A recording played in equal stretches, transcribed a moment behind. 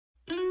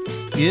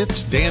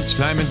It's Dance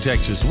Time in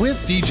Texas with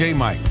DJ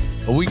Mike,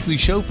 a weekly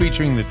show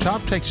featuring the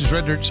top Texas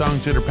Red Dirt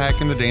songs that are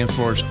packing the dance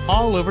floors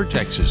all over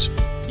Texas.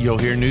 You'll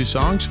hear new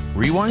songs,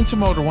 rewind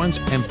some older ones,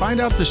 and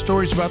find out the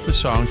stories about the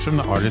songs from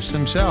the artists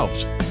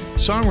themselves.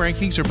 Song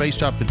rankings are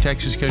based off the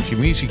Texas Country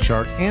Music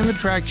Chart and the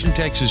Traction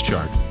Texas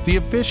Chart, the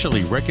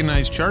officially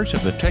recognized charts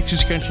of the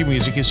Texas Country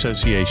Music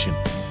Association.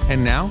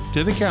 And now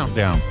to the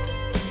countdown.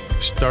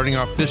 Starting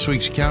off this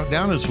week's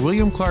countdown is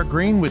William Clark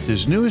Green with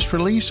his newest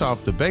release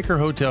off the Baker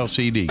Hotel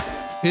CD.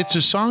 It's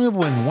a song of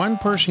when one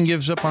person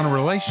gives up on a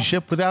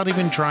relationship without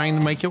even trying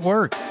to make it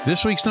work.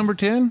 This week's number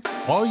 10,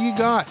 All You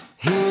Got.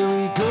 Here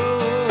we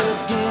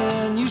go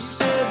again. You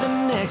said the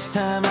next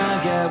time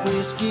I got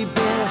whiskey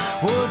Ben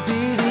would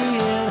be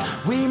the end.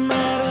 We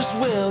might as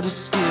well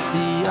just skip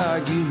the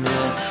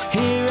argument.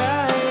 Here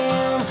I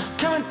am,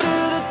 coming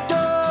through the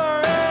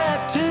door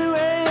at 2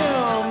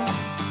 a.m.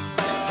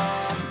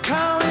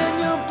 Calling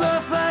your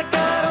bluff like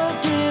I don't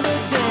give a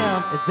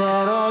damn. Is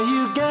that all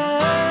you got?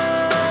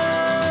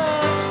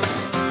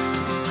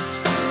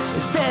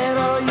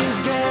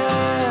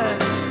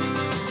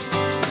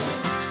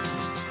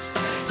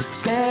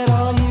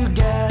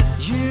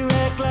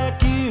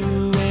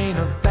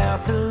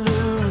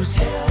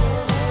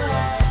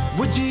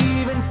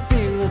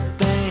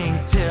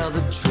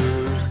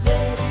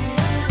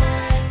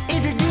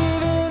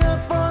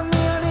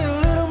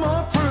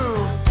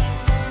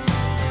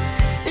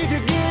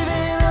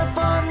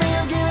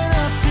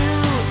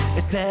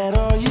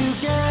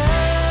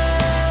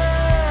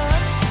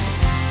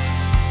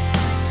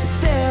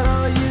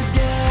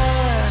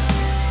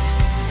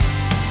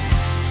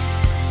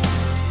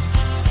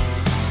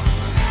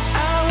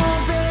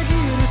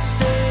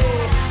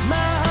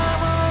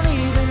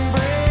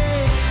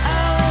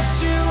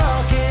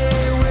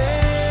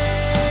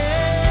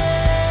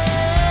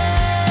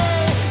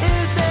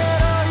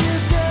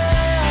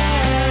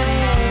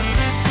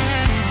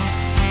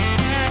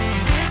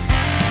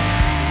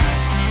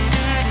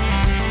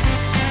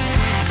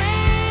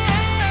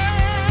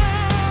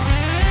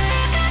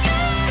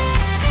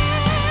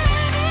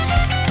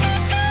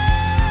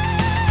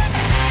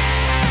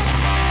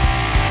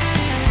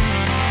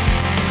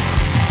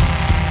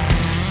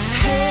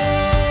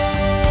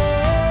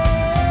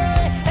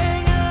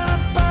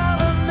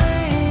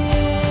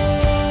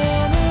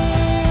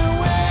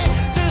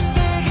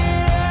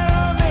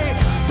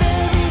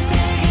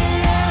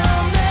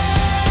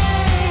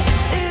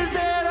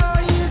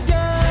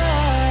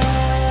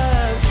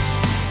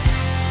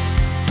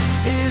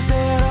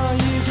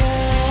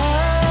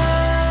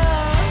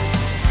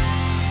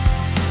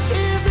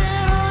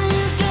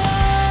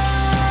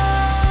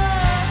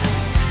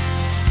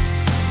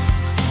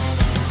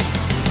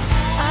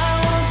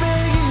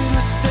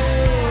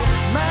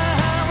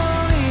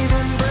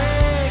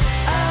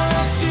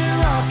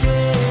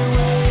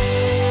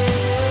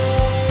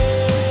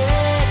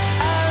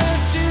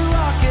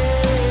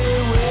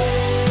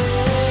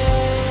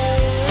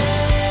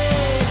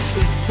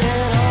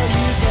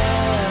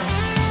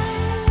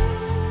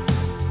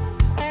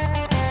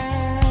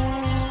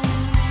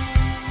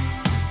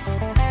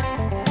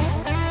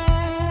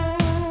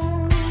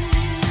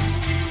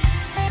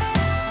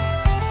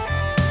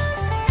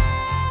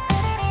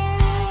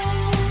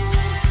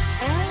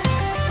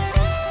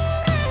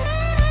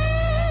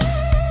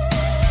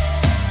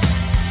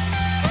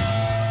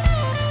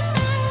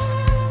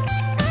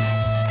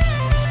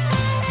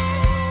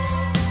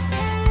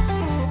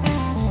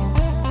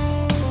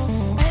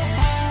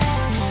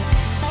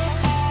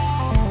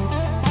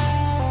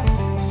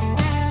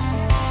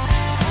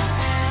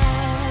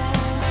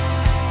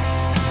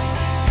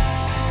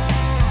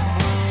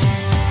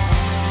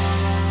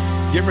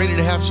 Get ready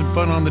to have some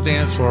fun on the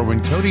dance floor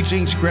when Cody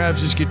Jinks grabs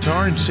his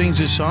guitar and sings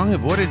a song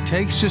of what it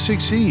takes to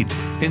succeed.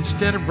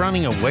 Instead of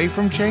running away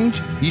from change,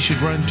 you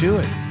should run to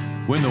it.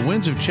 When the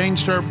winds of change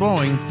start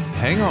blowing,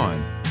 hang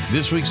on.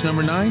 This week's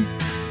number 9,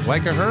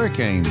 Like a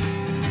Hurricane.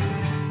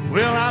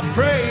 Well, I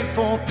prayed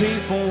for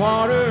peaceful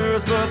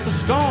waters, but the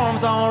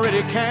storms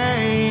already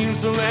came,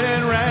 so let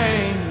it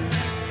rain,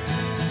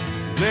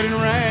 let it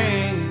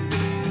rain.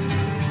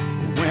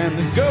 When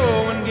the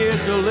going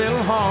gets a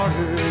little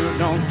harder,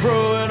 don't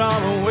throw it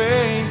all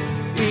away.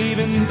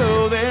 Even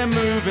though they're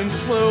moving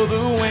slow,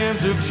 the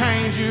winds of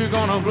change are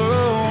gonna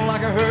blow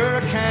like a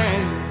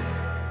hurricane.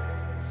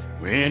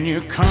 When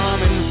you're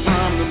coming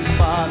from the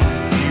bottom,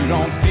 you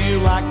don't feel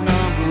like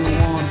number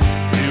one.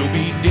 There'll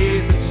be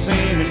days that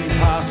seem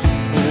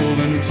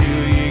impossible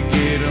until you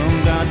get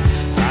them done.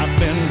 I've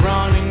been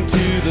running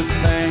to the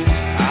things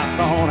I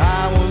thought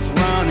I was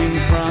running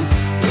from,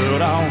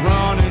 but I'll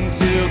run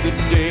until the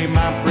day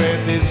my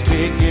breath is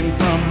taken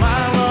from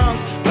my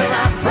lungs. Well,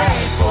 I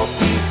prayed for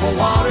peaceful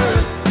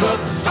waters, but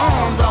the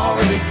storms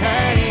already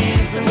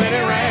came, so let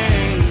it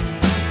rain,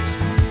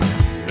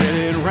 let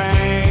it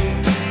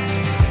rain.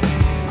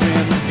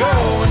 When the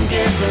going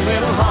gets a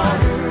little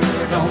harder,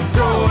 don't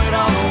throw it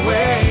all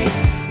away.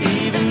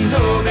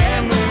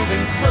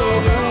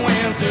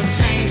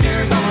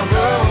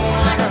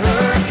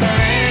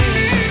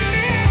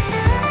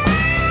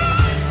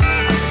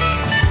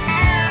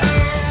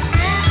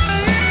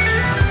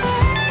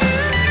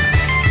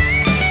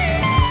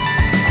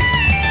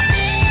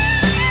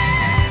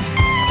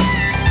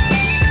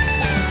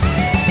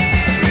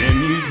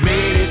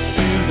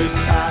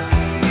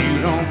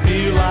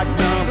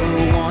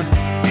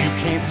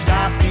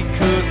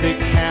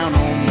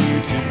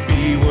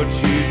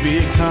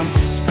 become.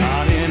 It's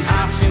not an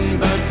option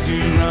but to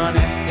run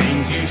at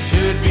things you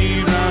should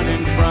be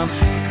running from.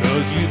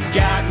 Because you've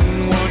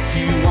gotten what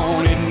you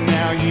wanted,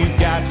 now you've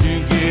got to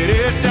get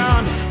it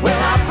done. Well,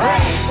 I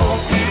prayed for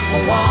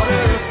peaceful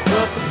waters,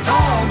 but the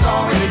storms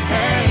already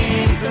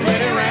came. So let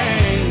it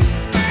rain,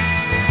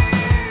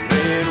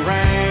 let it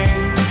rain.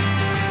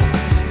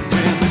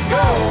 When the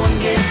going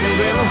gets a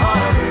little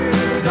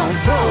harder, don't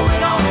throw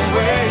it all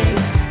away.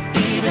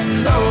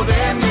 Even though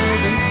they're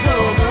moving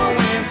slow, the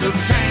winds of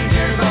change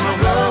are gonna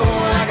blow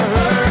like a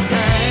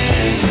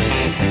hurricane.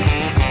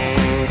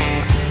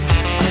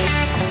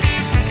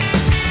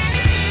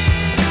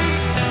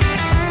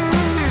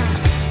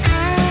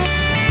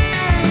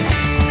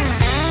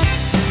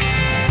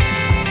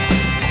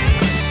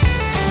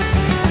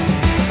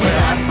 Well,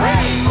 I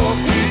prayed for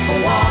peaceful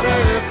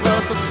waters,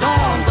 but the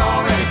storms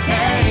already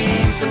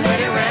came. So let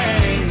it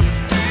rain,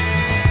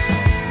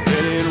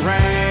 let it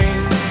rain.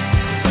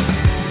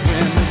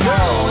 When the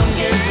going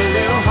gets a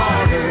little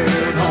harder,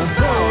 don't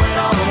throw it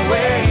all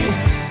away.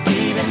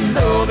 Even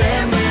though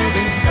they're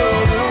moving slow,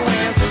 the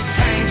winds of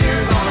change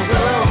are gonna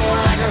blow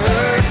like a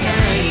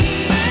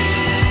hurricane.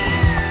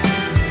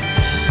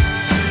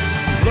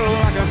 Blow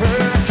like a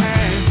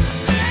hurricane.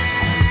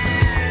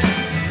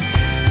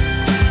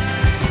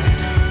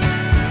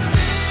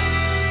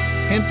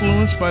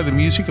 Influenced by the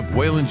music of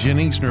Waylon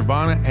Jennings,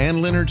 Nirvana,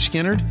 and Lynyrd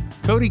Skynyrd,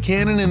 Cody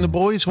Cannon and the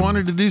boys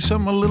wanted to do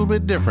something a little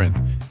bit different.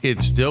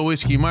 It's still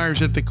Whiskey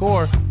Myers at the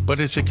core, but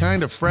it's a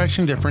kind of fresh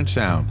and different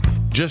sound.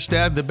 Just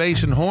add the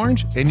bass and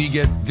horns, and you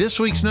get this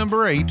week's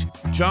number 8,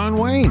 John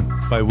Wayne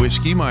by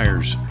Whiskey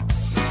Myers.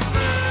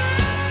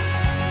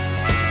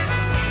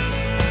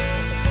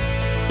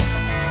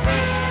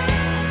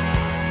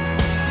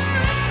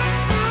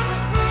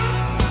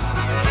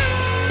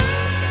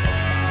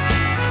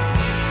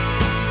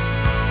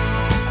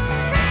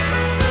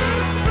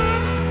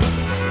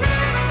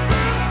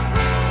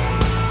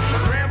 My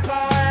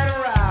grandpa had a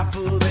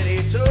rifle that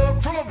he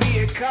took from a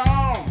Viet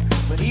Cong,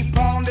 but he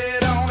pawned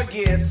it on a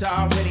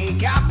guitar when he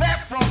got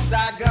back from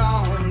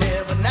Saigon.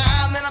 Every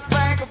now and then I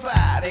think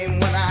about him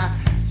when I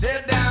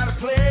sit down to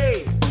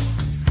play.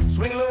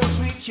 Swing low,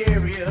 sweet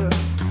chariot,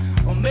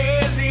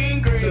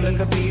 amazing grace. So let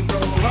the beat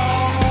roll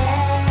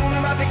on,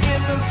 about to get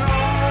in the zone.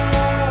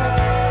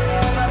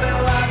 I've been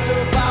locked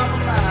up all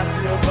for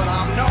myself, but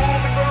I'm known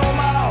to grow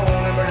my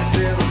own and burn it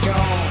till it's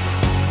gone.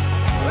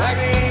 Like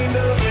there ain't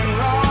nothing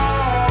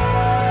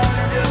wrong,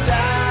 I'm just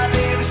out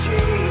in the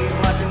shade,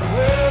 watching the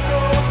world go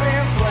up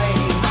in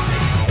flames.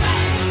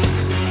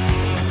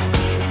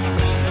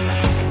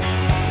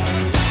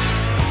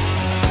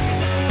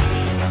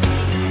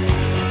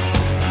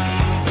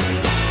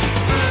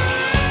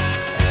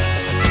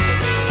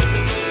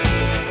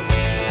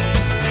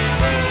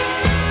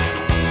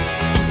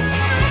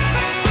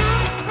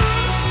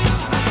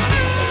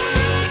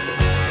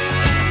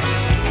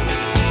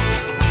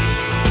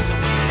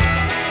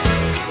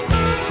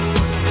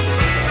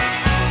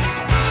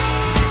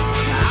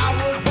 I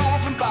was born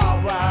from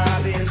barbed wire,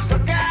 I've been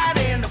stuck out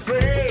in the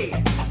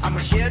fray. I'ma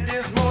shed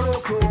this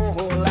mortal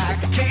coil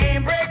like a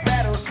canebrake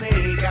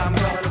rattlesnake. I'm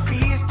gonna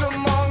feast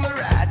among the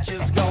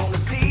righteous, gonna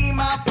see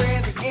my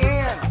friends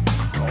again.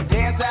 Gonna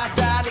dance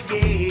outside the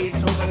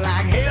gates, hoping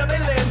like hell they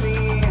let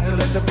me in. So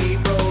let the beat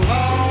roll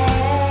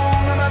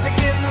on, I'm about to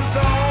get in the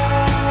zone.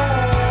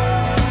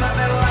 I've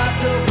been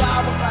locked up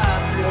all by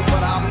myself,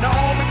 but I'm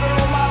known to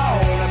grow my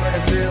own and burn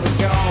it till it's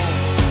gone.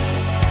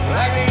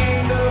 Like there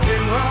ain't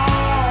nothing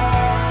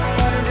wrong,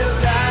 I'm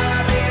just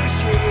out in the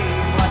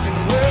shade, watching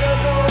the world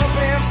go up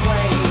in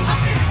flames.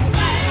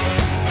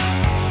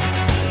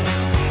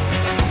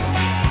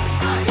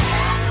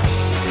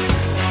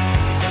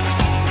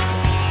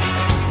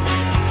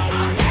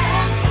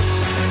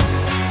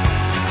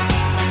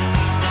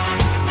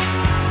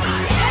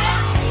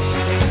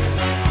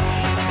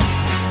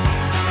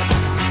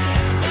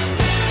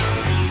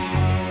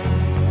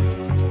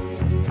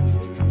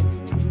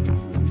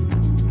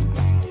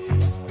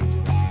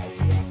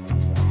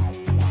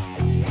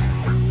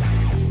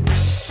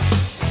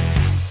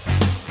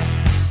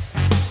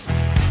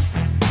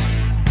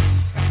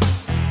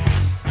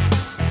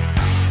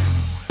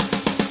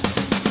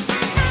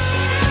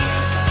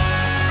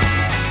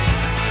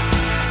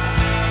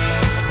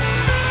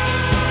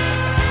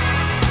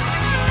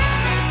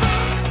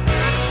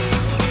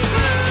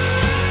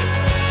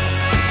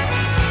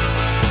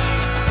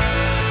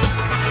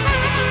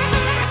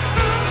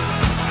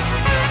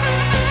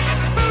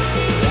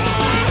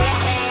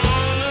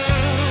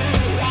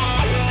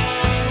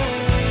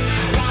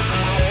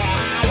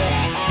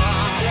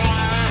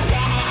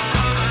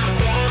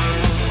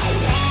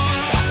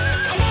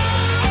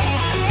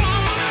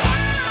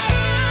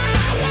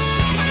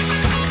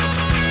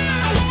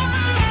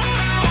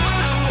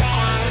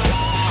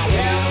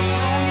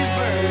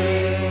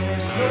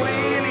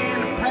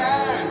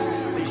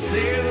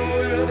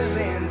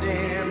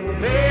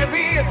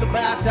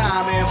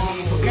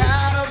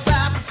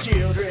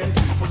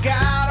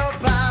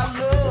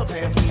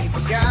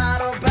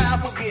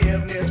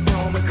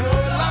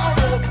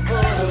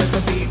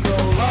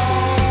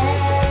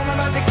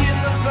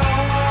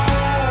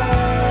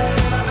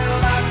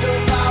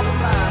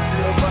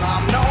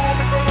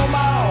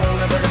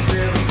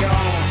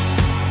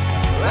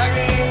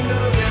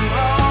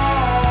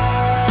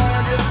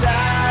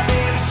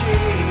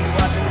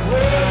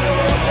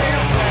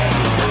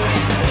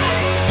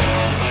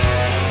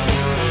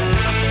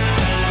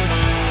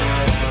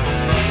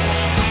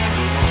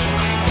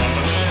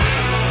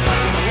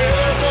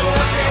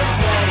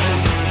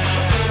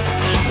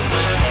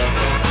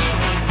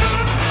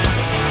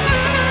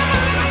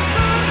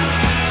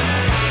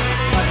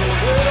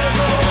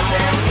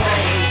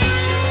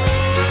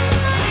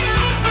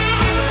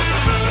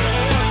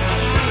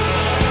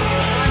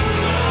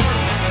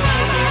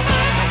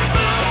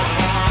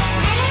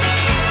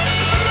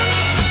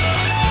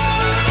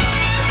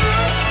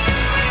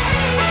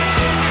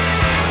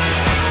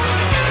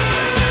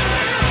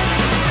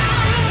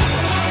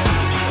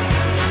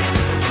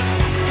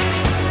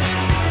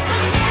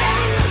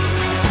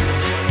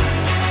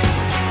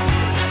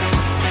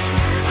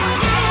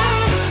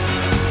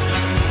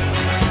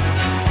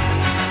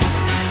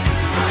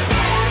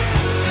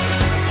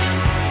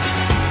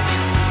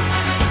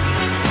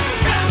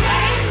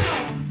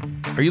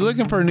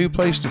 Looking for a new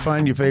place to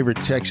find your favorite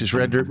Texas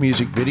Red Dirt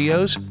music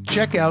videos?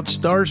 Check out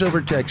Stars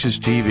Over Texas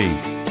TV.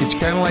 It's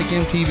kind of like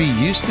MTV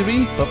used to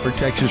be, but for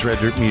Texas Red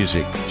Dirt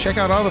music. Check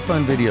out all the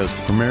fun videos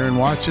from Aaron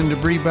Watson to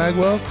Bree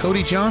Bagwell,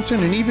 Cody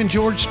Johnson, and even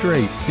George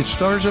Strait. It's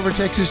Stars Over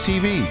Texas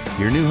TV,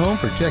 your new home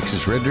for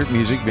Texas Red Dirt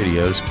music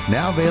videos,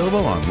 now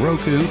available on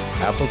Roku,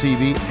 Apple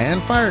TV,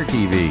 and Fire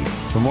TV.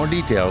 For more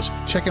details,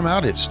 check them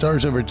out at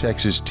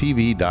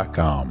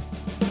starsovertexastv.com.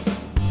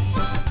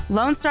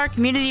 Lone Star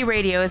Community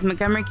Radio is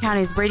Montgomery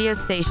County's radio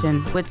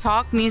station with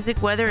talk,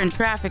 music, weather, and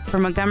traffic for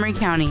Montgomery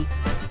County.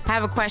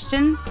 Have a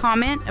question,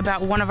 comment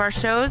about one of our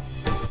shows?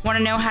 Want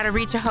to know how to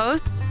reach a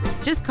host?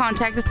 Just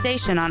contact the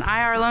station on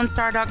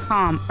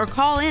irlonestar.com or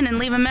call in and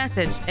leave a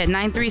message at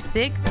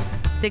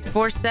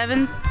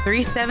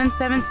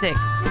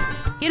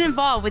 936-647-3776. Get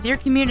involved with your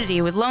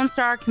community with Lone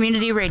Star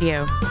Community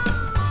Radio.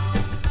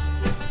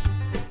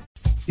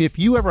 If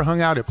you ever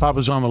hung out at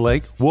Papa's on the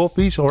Lake,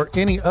 Wolfie's, or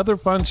any other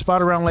fun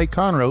spot around Lake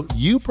Conroe,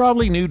 you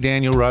probably knew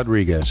Daniel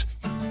Rodriguez.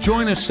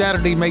 Join us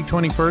Saturday, May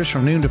 21st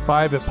from noon to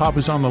 5 at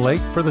Papa's on the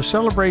Lake for the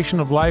celebration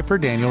of life for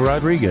Daniel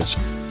Rodriguez.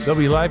 There'll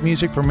be live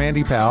music from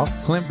Mandy Powell,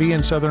 Clint B.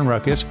 and Southern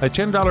Ruckus, a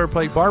 $10 a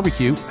plate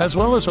barbecue, as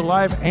well as a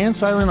live and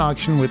silent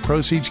auction with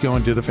proceeds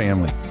going to the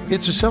family.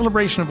 It's a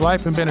celebration of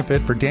life and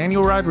benefit for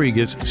Daniel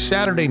Rodriguez,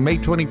 Saturday, May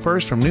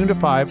 21st from noon to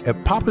 5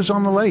 at Papa's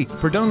on the Lake.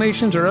 For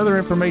donations or other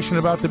information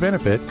about the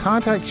benefit,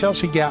 contact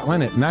Chelsea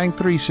Gatlin at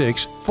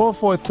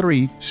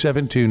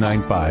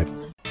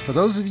 936-443-7295. For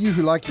those of you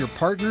who like your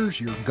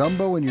partners, your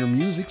gumbo, and your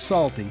music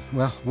salty,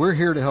 well, we're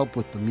here to help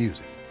with the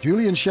music.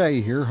 Julian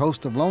Shea here,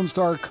 host of Lone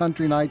Star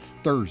Country Nights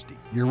Thursday,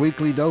 your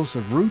weekly dose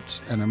of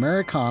roots and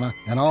Americana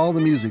and all the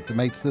music that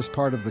makes this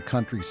part of the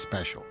country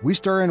special. We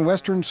stir in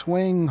Western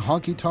swing,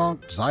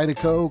 honky-tonk,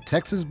 Zydeco,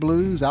 Texas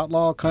blues,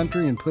 outlaw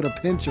country, and put a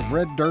pinch of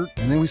red dirt,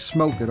 and then we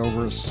smoke it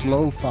over a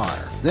slow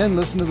fire. Then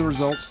listen to the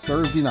results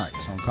Thursday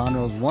nights on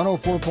Conroe's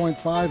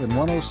 104.5 and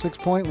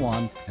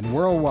 106.1 and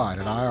worldwide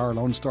at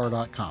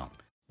irlonestar.com.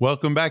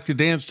 Welcome back to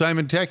Dance Time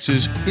in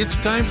Texas. It's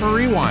time for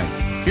Rewind.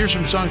 Here's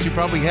some songs you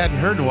probably hadn't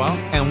heard in a while,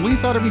 and we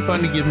thought it'd be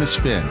fun to give them a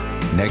spin.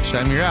 Next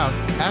time you're out,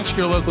 ask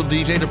your local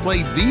DJ to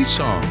play these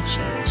songs.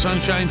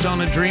 Sunshine's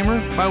on a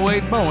Dreamer by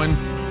Wade Bowen,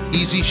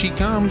 Easy She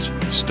Comes,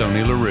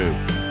 Stoney LaRue.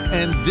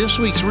 And this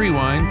week's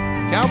Rewind,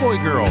 Cowboy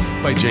Girl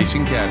by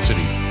Jason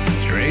Cassidy.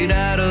 Straight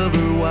out of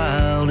her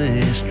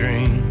wildest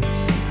dreams,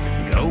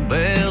 gold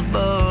belt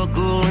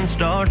buckle and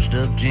starched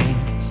up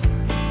jeans,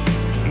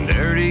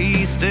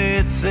 dirty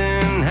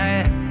Stetson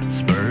hat,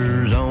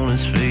 spurs on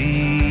his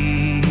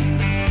feet.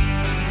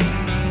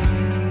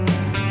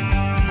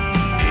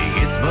 He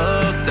gets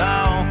bucked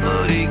off,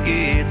 but he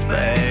gets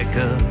back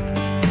up.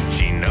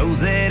 She knows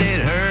that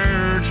it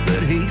hurts,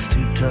 but he's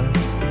too tough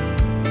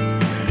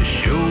to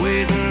show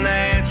it, and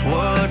that's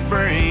what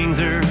brings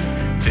her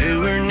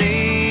to her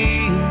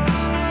knees.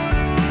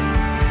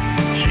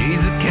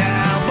 She's a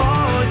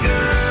cowboy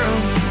girl.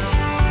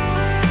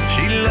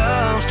 She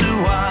loves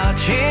to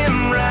watch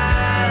him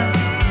ride,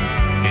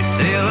 his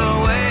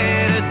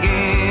silhouette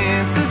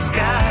against the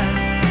sky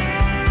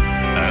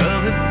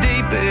of the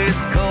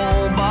deepest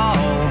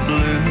cobalt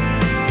blue.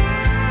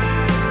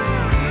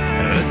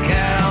 A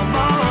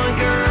cowboy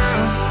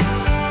girl,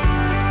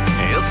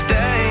 he'll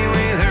stay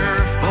with her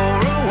for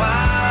a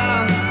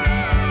while.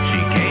 She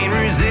can't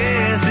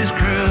resist his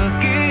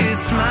crooked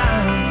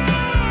smile.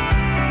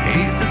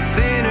 He's the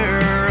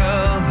center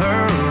of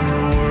her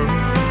world.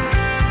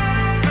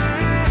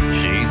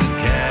 She's a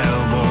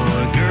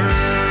cowboy girl.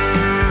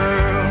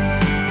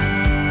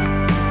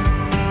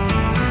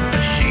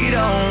 She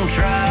don't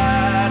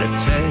try to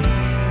take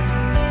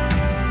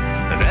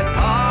that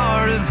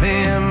part of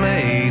him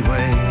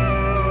away.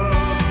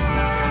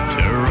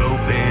 To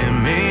rope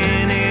him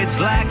in, it's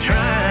like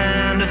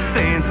trying to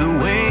fence the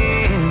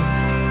wind.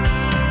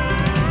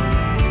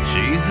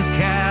 She's a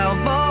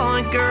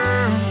cowboy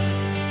girl.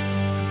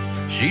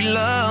 She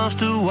loves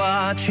to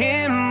watch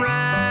him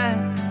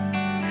ride,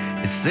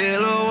 his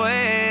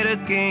silhouette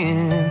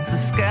against the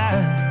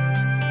sky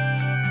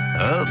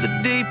of the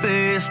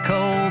deepest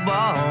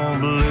cobalt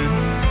blue.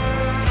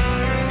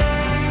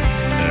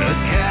 A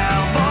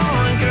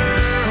cowboy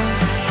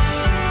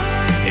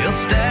girl, he'll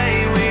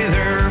stay with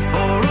her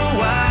for a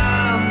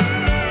while.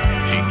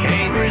 She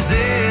can't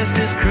resist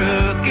his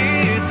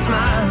crooked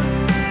smile.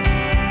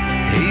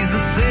 He's the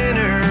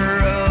center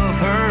of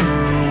her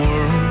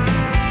world.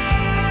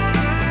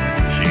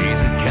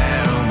 She's a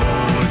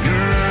cowboy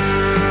girl.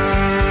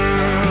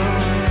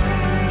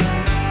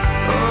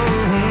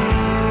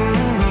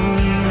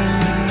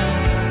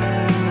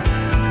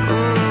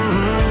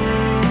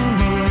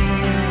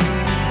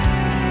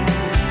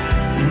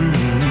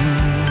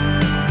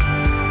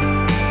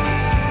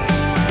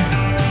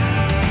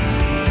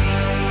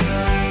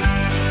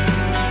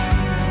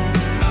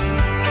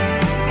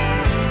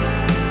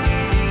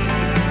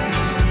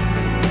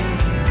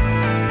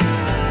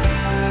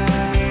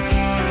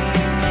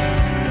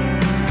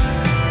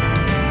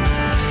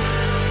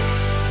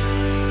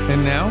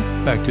 And now,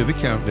 back to the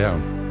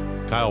countdown.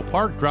 Kyle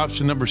Park drops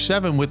to number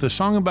 7 with a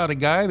song about a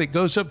guy that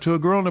goes up to a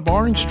girl in a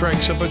bar and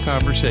strikes up a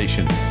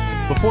conversation.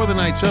 Before the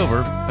night's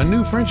over, a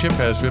new friendship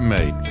has been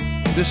made.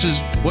 This is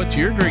What's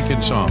Your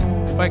Drinking Song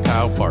by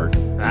Kyle Park.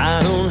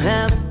 I don't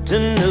have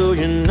to know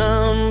your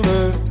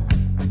number.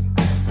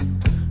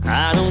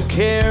 I don't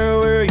care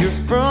where you're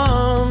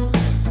from.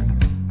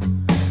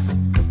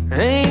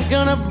 Ain't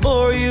gonna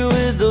bore you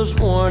with those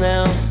worn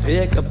out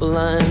pickup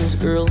lines,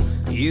 girl.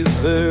 You've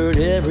heard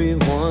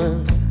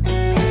everyone.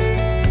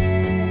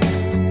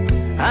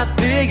 I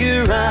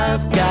figure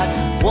I've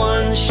got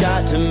one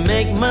shot to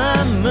make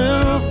my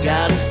move.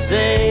 Gotta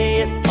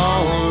say it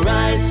all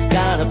right,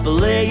 gotta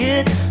play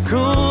it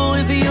cool.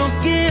 If you'll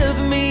give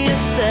me a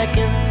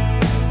second,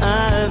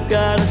 I've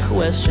got a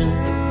question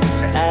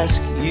to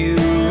ask you.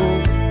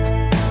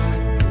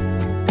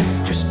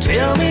 Just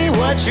tell me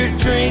what you're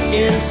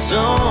drinking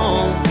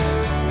song.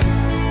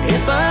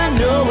 If I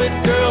know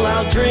it, girl,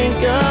 I'll drink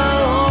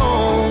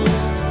along.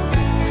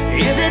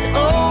 Is it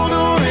old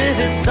or is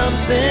it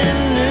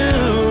something new?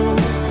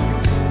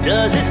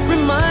 Does it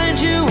remind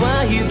you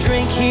why you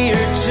drink here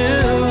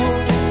too?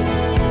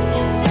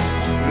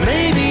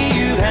 Maybe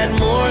you've had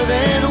more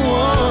than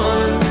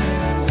one.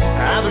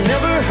 I've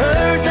never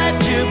heard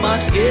that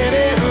jukebox get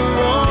it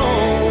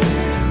wrong.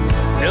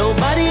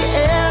 Nobody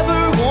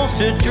ever wants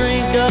to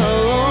drink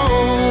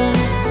alone.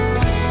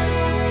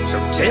 So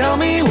tell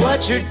me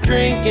what you're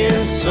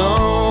drinking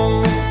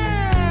song.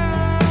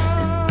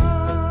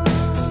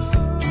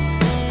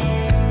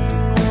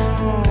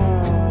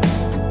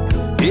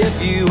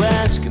 If you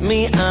ask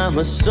me, I'm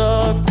a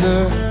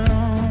sucker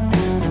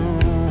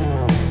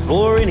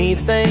for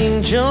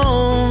anything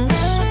Jones.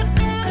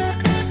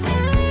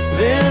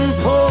 Then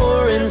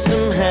pour in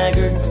some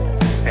Haggard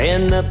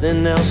and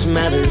nothing else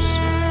matters.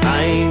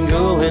 I ain't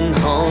going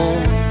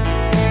home.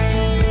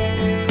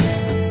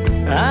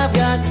 I've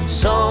got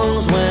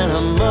songs when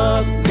I'm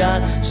up,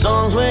 got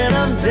songs when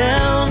I'm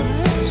down,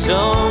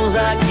 songs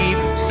I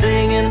keep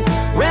singing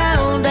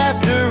round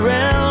after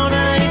round.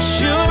 I ain't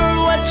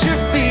sure what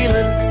you're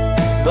feeling,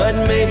 but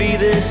maybe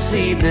this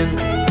evening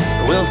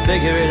we'll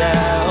figure it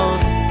out.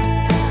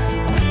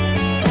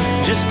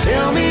 Just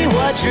tell me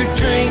what you're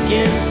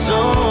drinking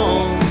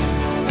song.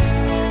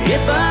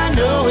 If I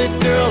know it,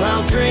 girl,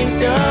 I'll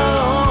drink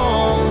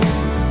along.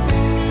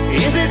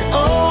 Is it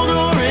old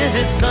or is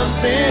it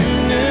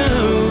something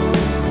new?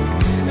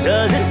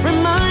 Does it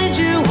remind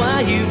you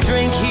why you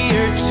drink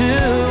here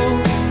too?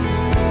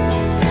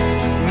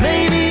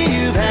 Maybe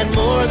you've had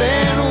more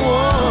than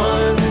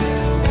one.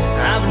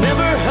 I've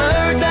never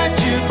heard that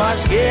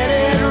jukebox get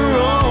it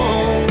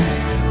wrong.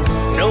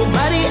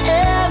 Nobody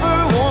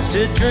ever wants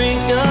to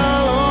drink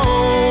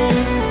alone.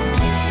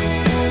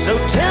 So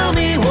tell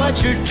me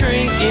what you're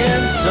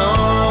drinking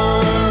song.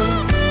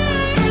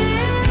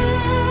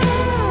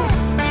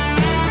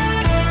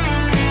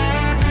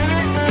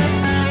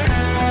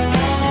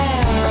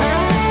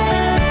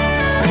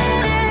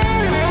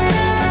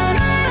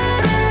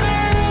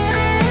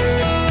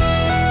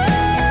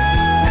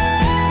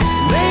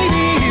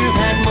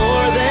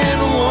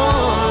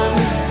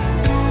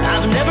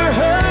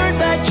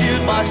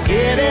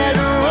 Get it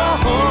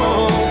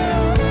wrong.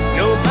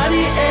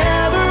 Nobody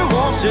ever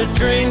wants to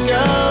drink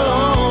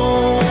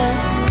alone.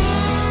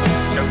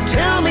 So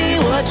tell me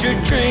what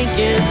you're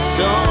drinking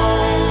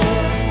song.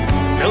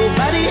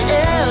 Nobody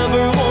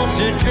ever wants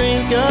to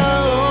drink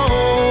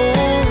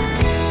alone.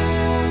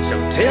 So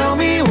tell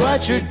me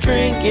what you're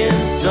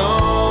drinking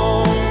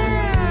song.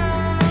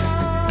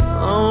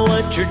 Oh,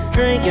 what you're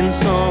drinking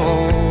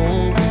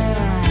song.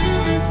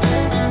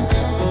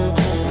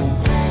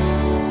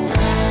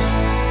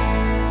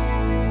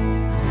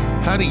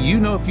 How do you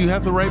know if you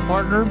have the right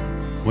partner?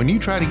 When you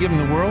try to give them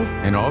the world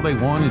and all they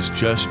want is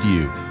just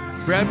you.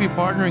 Grab your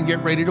partner and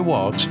get ready to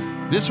waltz.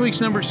 This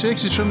week's number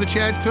 6 is from the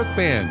Chad Cook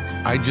Band,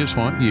 I Just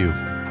Want You.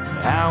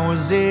 How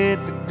is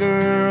it the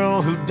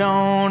girl who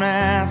don't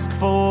ask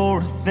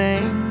for a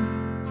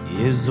thing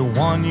is the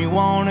one you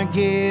want to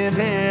give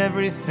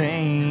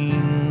everything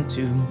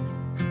to?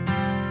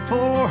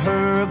 For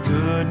her, a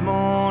good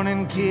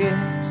morning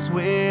kiss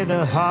with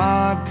a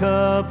hot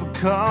cup of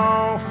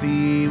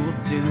coffee will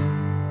do.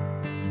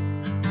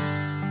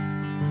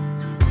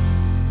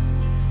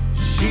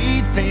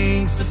 She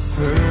thinks the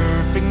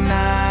perfect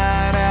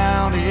night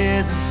out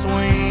is a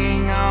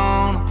swing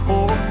on a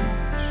porch,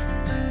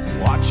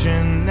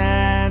 watching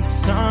that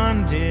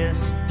sun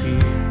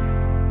disappear.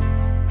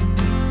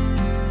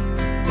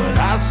 But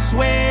I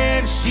swear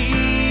if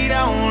she'd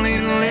only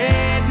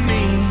let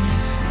me,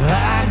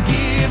 I'd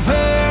give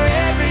her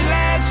every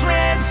last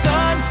red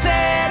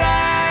sunset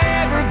I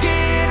ever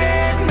get.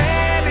 And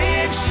man,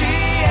 if she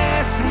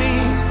asked me,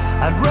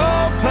 I'd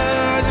rope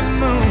her the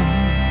moon.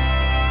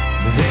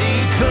 They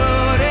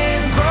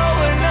couldn't grow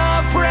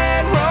enough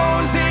red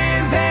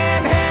roses,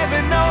 and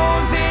heaven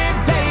knows if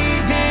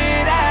they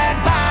did, I'd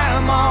buy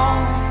them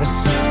all as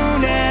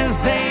soon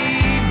as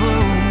they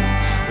bloom.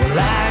 Well,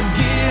 I'd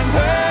give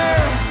her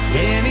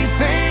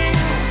anything,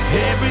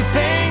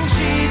 everything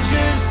she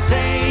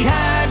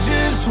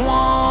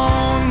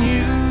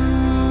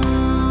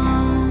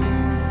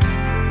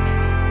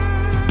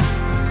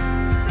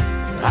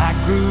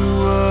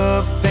grew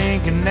up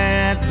thinking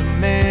that the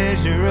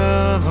measure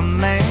of a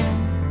man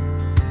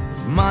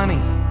was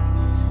money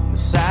the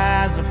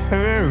size of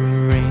her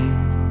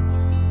ring.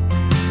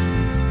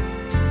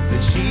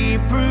 But she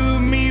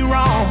proved me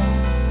wrong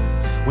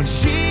when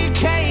she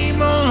came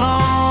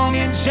along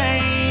and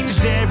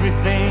changed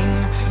everything.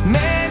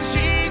 Man,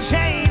 she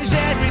changed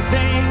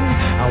everything.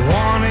 I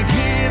wanna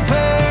give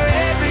her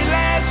every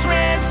last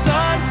red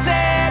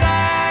sunset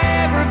I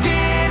ever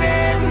get,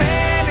 and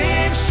man,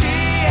 if she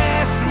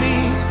asked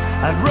me,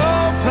 I'd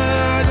rope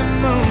her the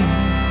moon.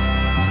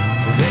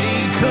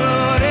 They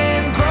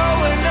couldn't grow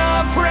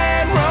enough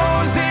red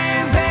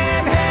roses,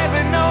 and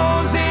heaven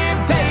knows if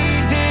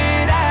they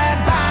did, I'd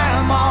buy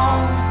them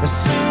all as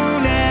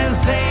soon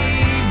as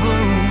they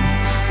bloom.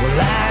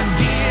 Well, I'd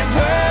give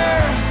her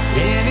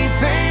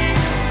anything,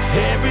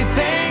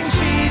 everything.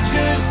 She'd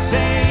just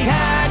say,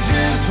 I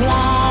just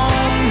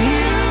want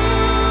you.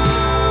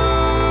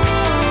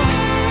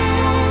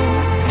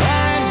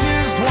 I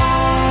just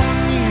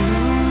want you.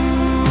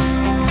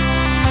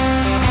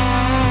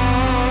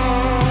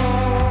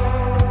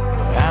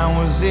 How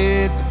was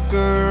it the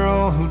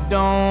girl who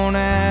don't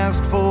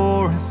ask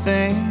for a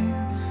thing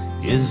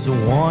is the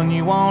one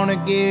you want to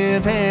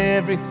give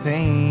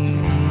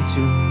everything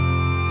to?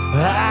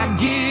 I'd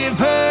give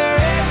her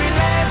every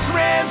last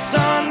red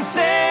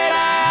sunset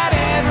I'd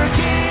ever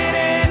get,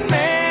 and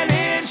man,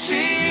 if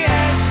she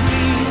asked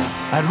me,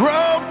 I'd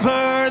rope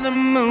her the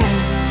moon.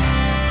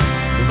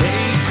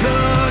 They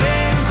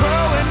couldn't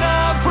grow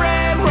enough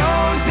red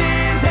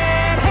roses,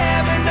 and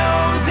heaven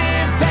knows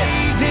if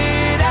they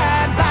did,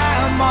 I'd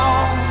buy them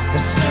all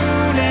as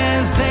soon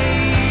as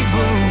they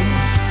bloom.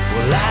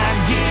 Well, I'd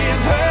give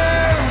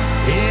her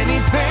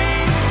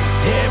anything,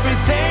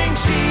 everything.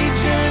 She'd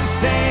just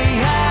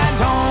say, I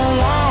don't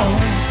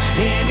want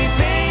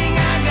anything,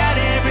 I got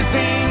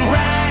everything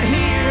right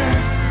here.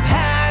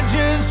 I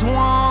just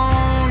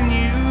want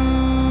you.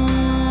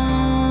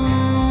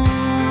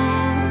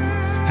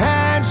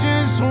 I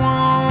just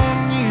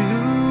want you.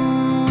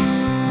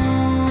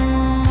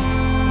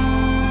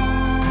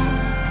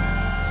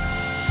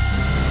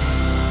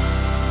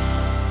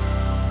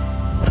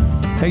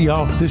 Hey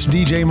y'all, this is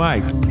DJ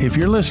Mike. If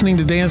you're listening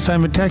to Dance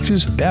Time in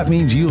Texas, that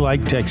means you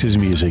like Texas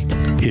music.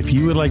 If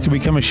you would like to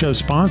become a show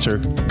sponsor,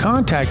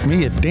 contact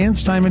me at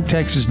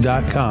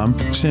dancetimeintexas.com.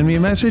 Send me a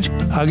message,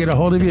 I'll get a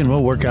hold of you and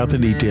we'll work out the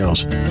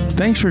details.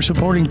 Thanks for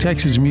supporting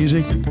Texas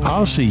music.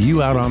 I'll see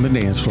you out on the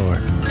dance floor.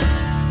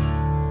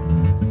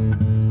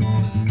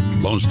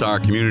 Lone Star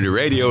Community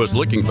Radio is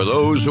looking for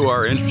those who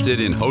are interested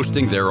in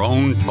hosting their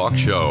own talk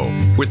show.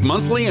 With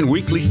monthly and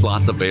weekly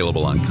slots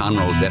available on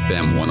Conroe's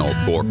FM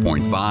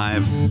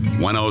 104.5,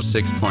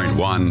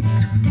 106.1,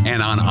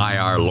 and on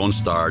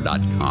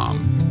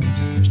irlonestar.com.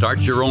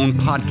 Start your own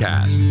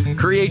podcast,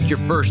 create your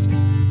first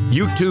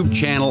YouTube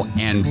channel,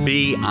 and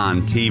be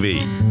on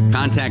TV.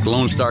 Contact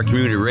Lone Star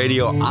Community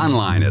Radio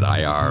online at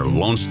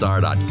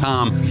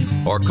irlonestar.com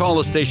or call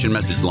the station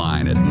message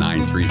line at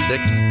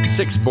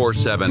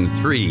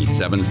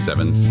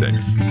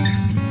 936-647-3776.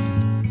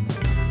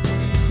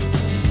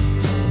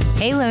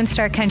 Hey, Lone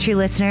Star Country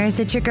listeners,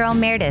 it's your girl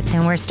Meredith,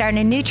 and we're starting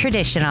a new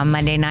tradition on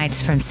Monday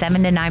nights from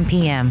 7 to 9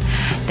 p.m.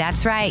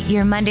 That's right,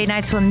 your Monday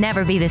nights will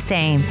never be the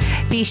same.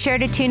 Be sure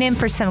to tune in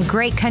for some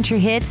great country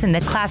hits and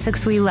the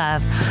classics we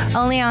love.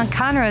 Only on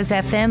Conroe's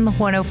FM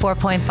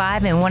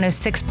 104.5 and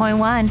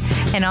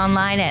 106.1 and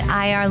online at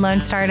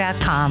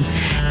irlonestar.com.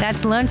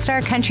 That's Lone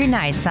Star Country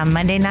Nights on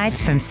Monday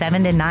nights from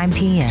 7 to 9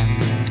 p.m.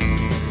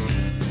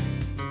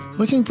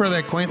 Looking for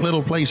that quaint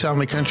little place out in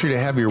the country to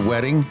have your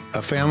wedding,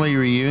 a family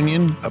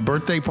reunion, a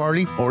birthday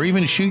party, or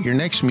even shoot your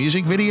next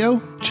music video?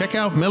 Check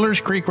out Miller's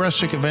Creek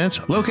Rustic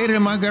Events, located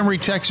in Montgomery,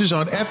 Texas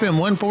on FM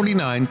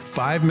 149,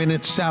 5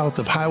 minutes south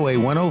of Highway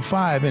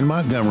 105 in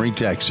Montgomery,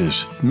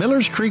 Texas.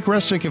 Miller's Creek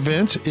Rustic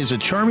Events is a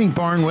charming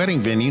barn wedding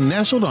venue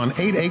nestled on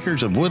 8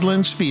 acres of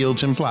woodlands,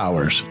 fields, and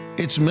flowers.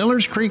 It's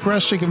Miller's Creek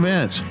Rustic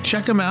Events.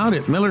 Check them out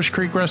at Miller's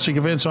Creek Rustic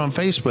Events on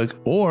Facebook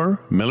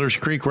or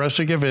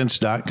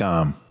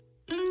MillersCreekRusticEvents.com.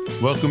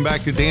 Welcome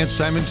back to Dance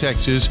Time in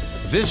Texas.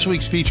 This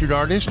week's featured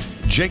artist,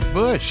 Jake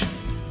Bush.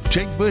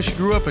 Jake Bush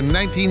grew up in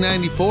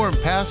 1994 in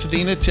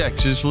Pasadena,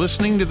 Texas,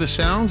 listening to the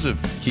sounds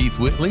of Keith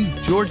Whitley,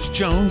 George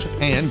Jones,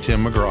 and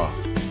Tim McGraw.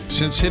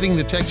 Since hitting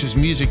the Texas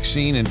music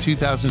scene in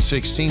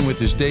 2016 with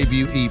his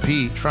debut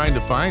EP, Trying to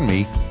Find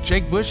Me,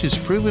 Jake Bush has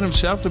proven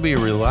himself to be a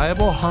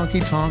reliable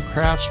honky-tonk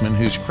craftsman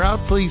whose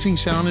crowd-pleasing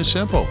sound is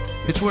simple.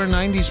 It's where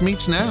 90s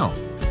meets now.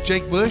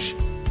 Jake Bush,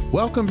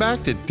 welcome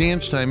back to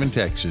Dance Time in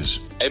Texas.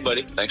 Hey,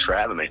 buddy. Thanks for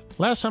having me.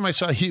 Last time I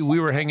saw you, we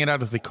were hanging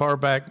out at the car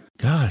back.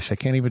 Gosh, I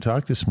can't even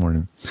talk this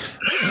morning.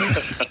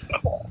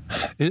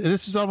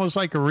 This is almost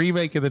like a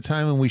remake of the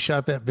time when we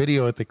shot that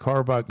video at the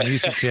Carbach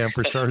Music Jam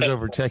for Stars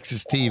Over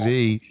Texas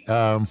TV.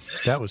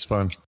 That was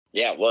fun.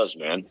 Yeah, it was,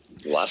 man.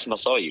 The last time I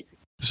saw you.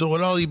 So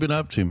what all you been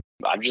up to?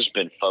 I've just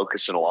been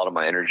focusing a lot of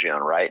my energy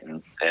on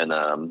writing. And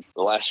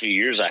the last few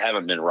years, I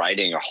haven't been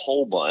writing a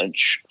whole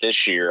bunch.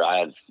 This year, I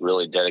have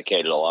really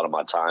dedicated a lot of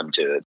my time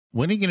to it.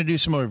 When are you going to do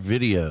some more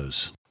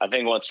videos? I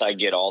think once I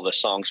get all the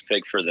songs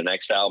picked for the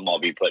next album, I'll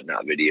be putting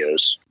out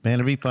videos. Man,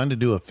 it'd be fun to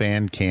do a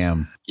fan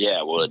cam.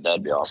 Yeah, well,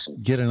 that'd be awesome.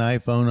 Get an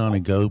iPhone on a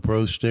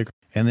GoPro stick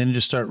and then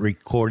just start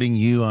recording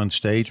you on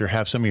stage, or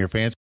have some of your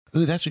fans.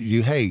 Ooh, that's what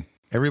you do. Hey,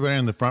 everybody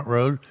on the front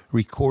row,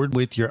 record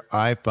with your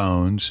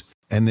iPhones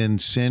and then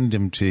send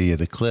them to you,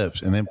 the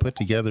clips, and then put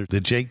together the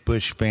Jake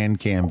Bush fan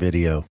cam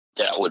video.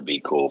 That would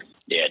be cool.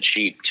 Yeah,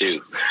 cheap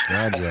too.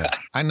 God, yeah.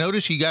 I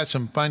noticed you got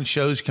some fun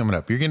shows coming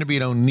up. You're going to be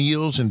at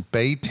O'Neill's in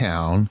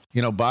Baytown.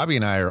 You know, Bobby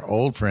and I are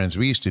old friends.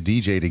 We used to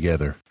DJ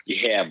together.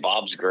 Yeah,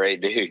 Bob's a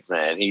great dude,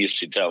 man. He used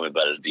to tell me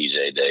about his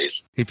DJ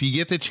days. If you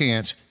get the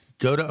chance,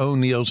 go to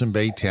O'Neill's in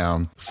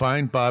Baytown,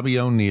 find Bobby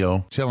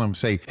O'Neill, tell him,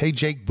 say, hey,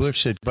 Jake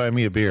Bush said, buy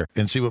me a beer,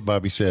 and see what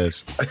Bobby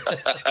says.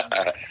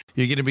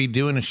 You're going to be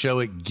doing a show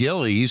at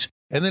Gillies,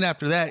 and then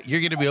after that,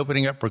 you're going to be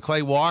opening up for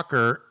Clay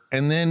Walker,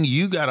 and then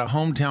you got a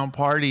hometown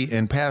party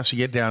in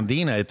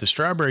Pasadena at the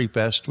Strawberry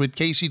Fest with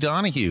Casey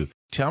Donahue.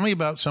 Tell me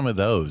about some of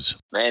those.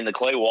 Man, the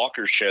Clay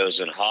Walker shows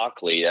in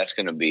Hockley, that's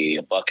going to be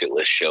a bucket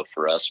list show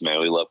for us,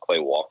 man. We love Clay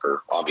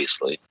Walker,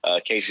 obviously.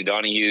 Casey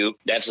Donahue,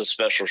 that's a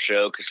special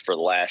show because for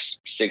the last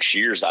 6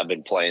 years, I've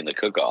been playing the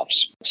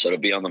cook-offs. So to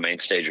be on the main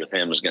stage with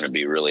him is going to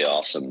be really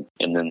awesome.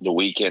 And then the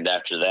weekend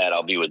after that,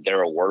 I'll be with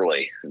Daryl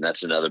Worley, and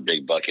that's another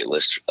big bucket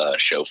list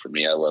show for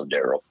me. I love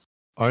Daryl.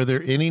 Are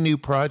there any new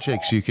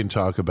projects you can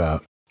talk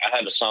about? I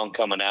have a song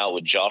coming out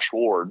with Josh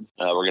Ward.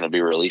 We're going to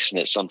be releasing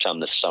it sometime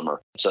this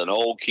summer. It's an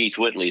old Keith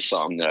Whitley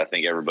song that I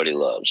think everybody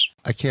loves.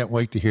 I can't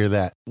wait to hear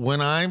that. When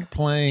I'm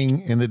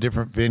playing in the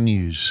different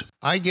venues,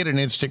 I get an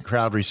instant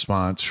crowd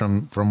response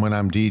from when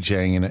I'm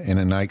DJing in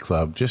a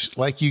nightclub, just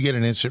like you get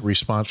an instant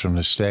response from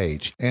the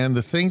stage. And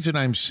the things that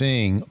I'm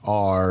seeing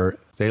are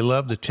they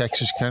love the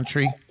Texas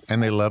country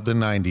and they love the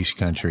 90s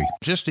country.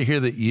 Just to hear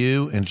that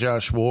you and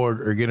Josh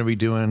Ward are going to be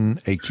doing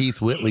a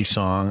Keith Whitley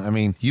song, I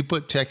mean, you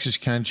put Texas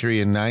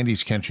country and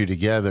 90s country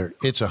together,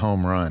 it's a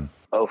home run.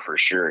 Oh, for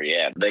sure,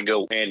 yeah. They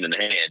go hand in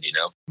hand, you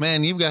know.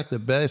 Man, you've got the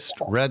best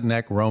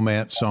redneck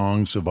romance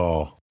songs of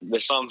all. The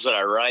songs that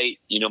I write,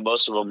 you know,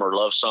 most of them are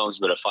love songs,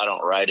 but if I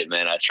don't write it,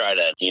 man, I try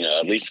to, you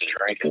know, at least a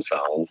drinking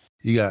song.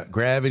 You got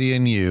Gravity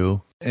and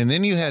You. And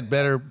then you had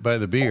Better by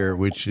the Beer,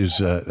 which is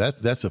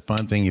that's a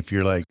fun thing if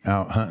you're like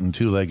out hunting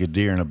two-legged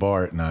deer in a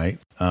bar at night,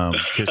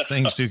 because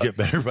things do get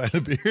better by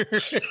the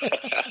beer.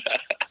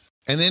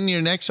 And then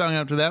your next song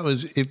after that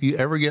was If You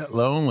Ever Get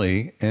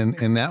Lonely, and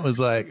that was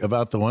like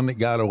about the one that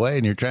got away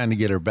and you're trying to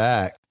get her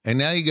back. And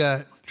now you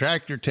got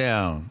Tractor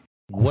Town.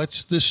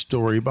 What's the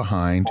story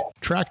behind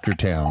Tractor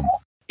Town?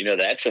 You know,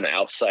 that's an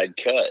outside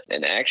cut.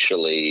 And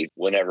actually,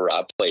 whenever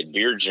I played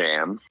Beer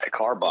Jam at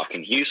Carbach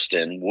in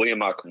Houston, William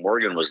Michael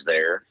Morgan was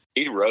there.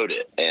 He wrote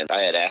it. And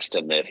I had asked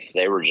him if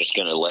they were just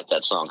going to let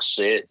that song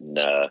sit. And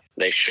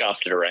they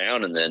shopped it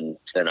around. And then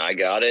I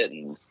got it.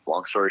 And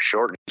long story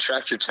short,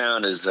 Tractor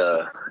Town is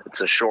it's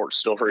a short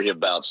story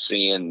about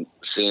seeing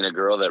a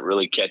girl that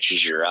really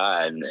catches your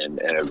eye and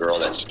a girl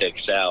that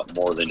sticks out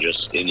more than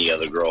just any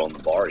other girl in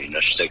the bar. You know,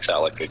 she sticks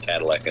out like a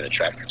Cadillac in a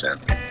Tractor Town.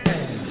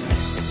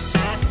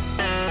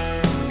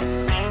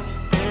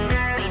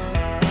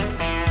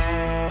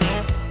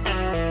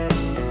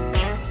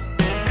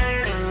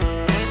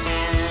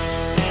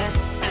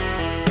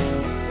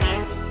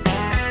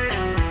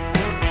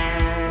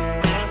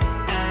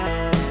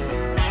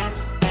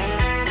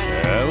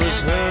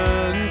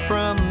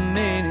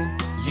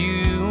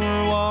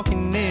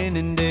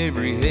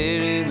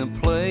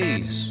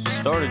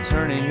 Started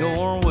turning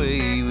your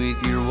way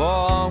with your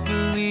walk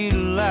a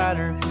little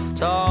lighter,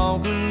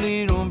 talk a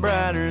little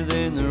brighter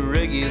than the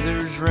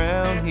regulars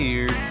round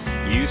here.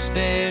 You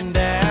stand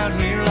out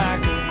here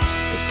like a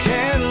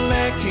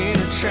Cadillac in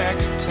a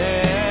Tractor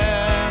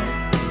Town,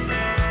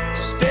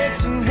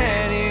 Stetson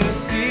hat in a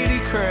city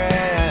crowd,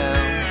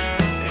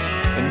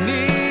 a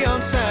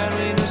neon sign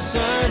when the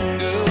sun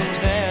goes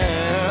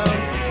down.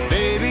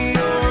 Baby,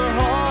 your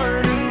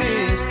heart and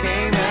miss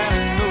came out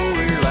of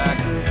nowhere like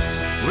a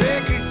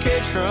record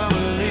catch from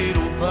a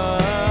little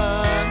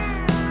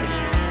pond,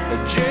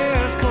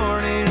 just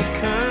corn in a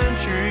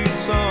country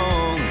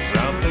song,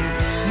 something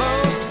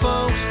most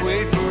folks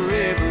wait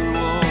forever,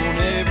 won't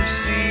ever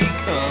see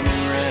come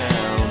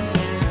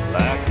around,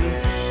 like a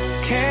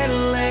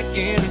Cadillac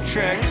in a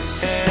Tractor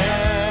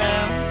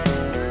Town.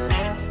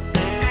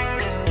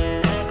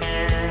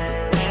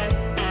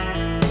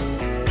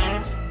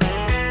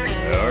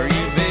 Are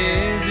you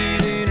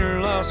visiting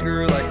or lost,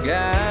 girl? I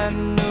got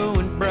know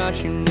and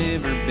brought you,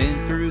 never been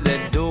through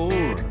that door.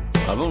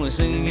 I've only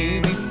seen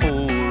you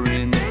before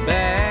in the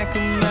back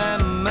of my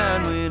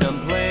mind when I'm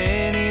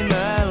planning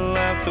my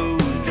life.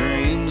 Those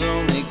dreams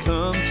only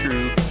come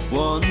true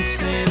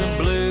once in a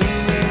blue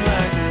moon,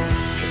 like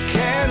a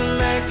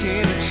Cadillac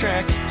in a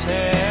Tractor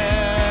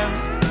Town,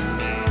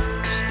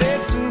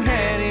 Stetson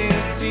hat in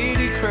a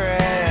city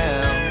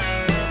crowd,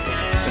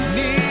 a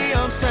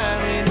neon sign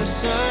when the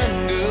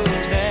sun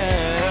goes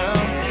down.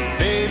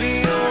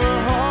 Baby, your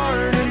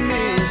heart and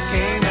miss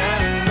came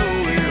out of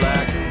nowhere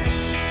like a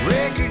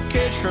record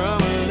catch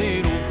from a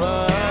little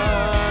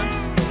pond,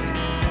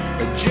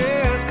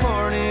 just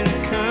corn in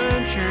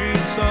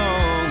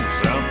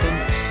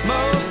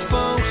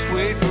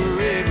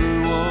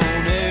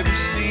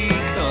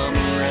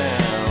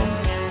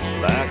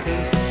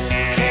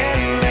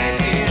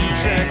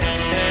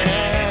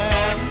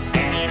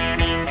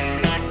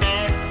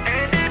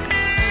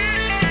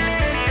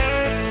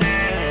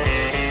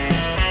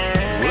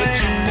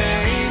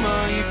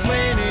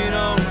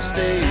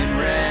staying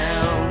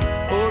around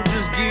or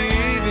just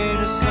giving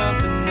us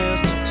something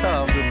else to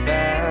talk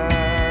about.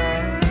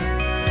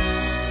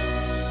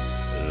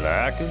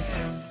 Like a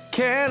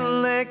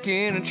Cadillac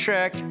in a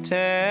tractor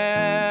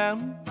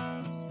town,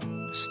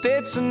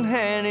 Stetson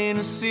hat in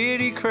a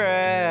city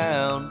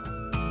crowd,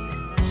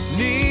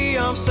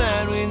 neon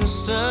sign when the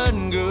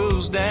sun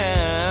goes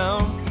down.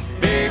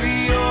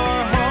 Baby,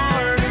 your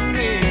heart and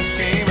this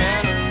came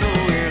out of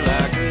nowhere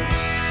like a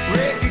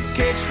record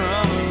catch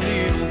from a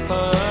little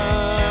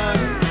pond,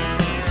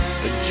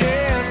 a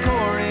jazz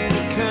chord in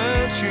a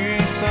country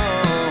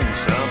song,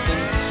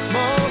 something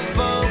most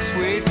folks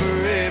wait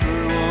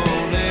forever,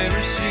 won't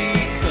ever see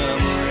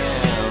come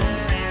around.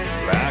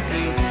 Like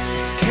a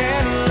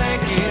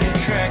Cadillac in a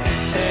tractor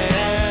town.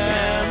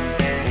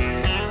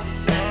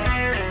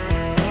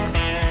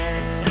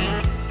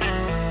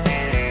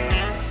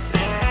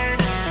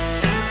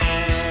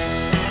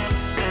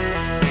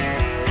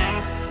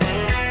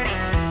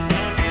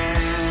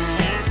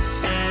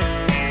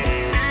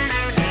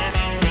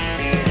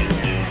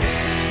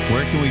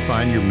 Where can we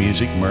find your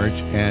music,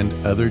 merch, and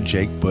other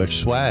Jake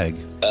Bush swag?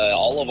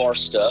 All of our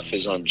stuff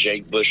is on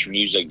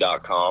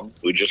jakebushmusic.com.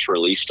 We just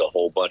released a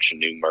whole bunch of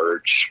new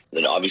merch,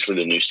 and obviously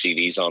the new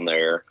CDs on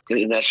there.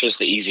 And that's just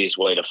the easiest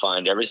way to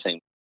find everything.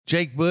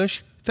 Jake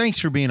Bush, thanks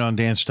for being on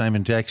Dance Time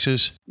in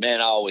Texas. Man,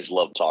 I always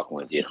love talking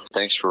with you.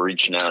 Thanks for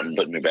reaching out and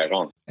putting me back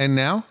on. And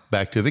now,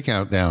 back to the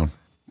countdown.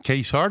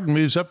 Case Harden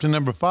moves up to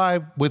number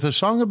 5 with a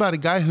song about a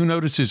guy who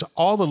notices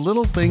all the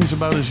little things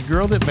about his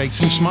girl that makes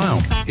him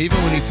smile. Even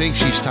when he thinks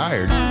she's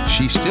tired,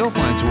 she still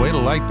finds a way to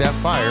light that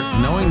fire,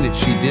 knowing that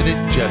she did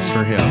it just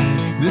for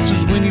him. This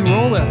is When You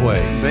Roll That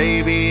Way.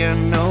 Baby, I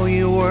know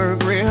you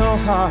work real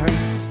hard,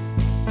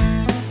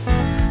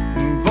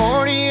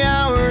 40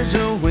 hours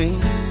a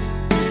week.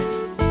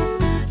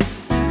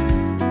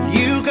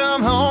 You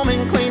come home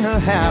and clean her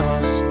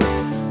house,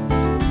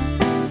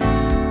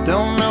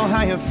 don't know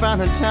how you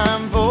find the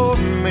time for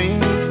me.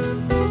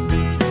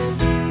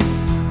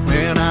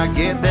 When I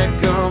get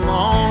that come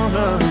on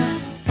up,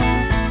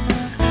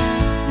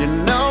 you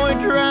know it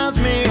drives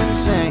me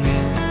insane.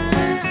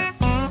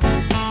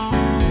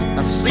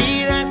 I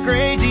see that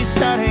crazy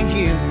side of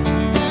you,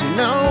 you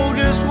know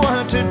just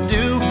what to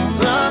do.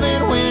 Love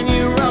it when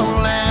you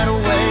roll that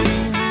away.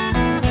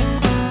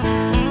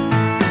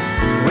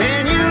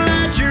 When you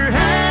let your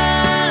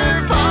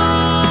hair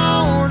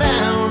fall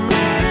down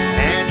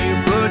and you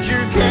put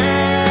your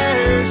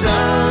cares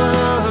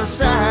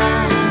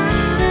aside,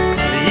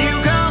 you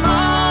come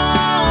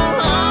all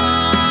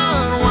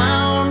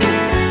unwound.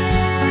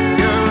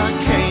 Girl, I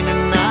can't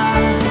deny,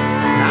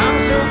 I'm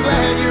so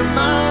glad you're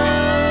mine.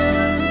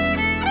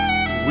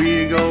 We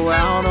go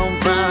out on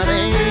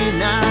Friday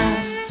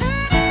nights,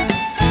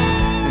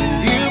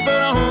 and you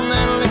put on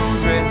that little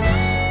dress.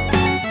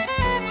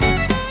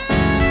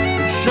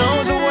 It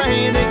shows the way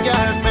that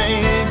God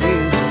made you.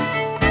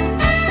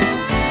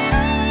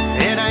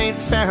 It ain't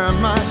fair, I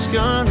must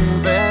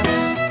confess,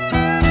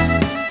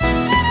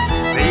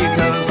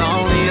 because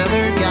all the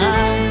other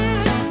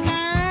guys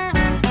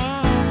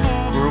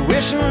were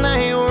wishing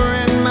they were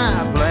in my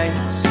place.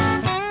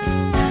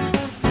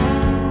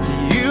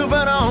 You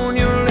put on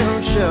your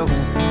little show,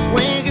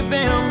 wink at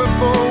them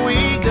before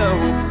we go.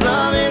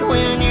 Love it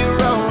when you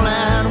roll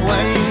that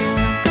way.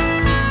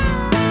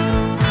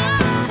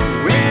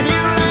 When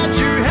you let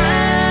your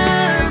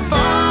hair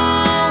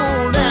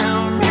fall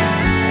down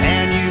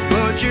and you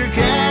put your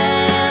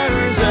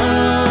cares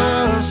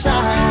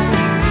aside,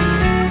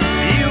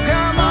 you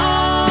come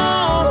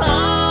all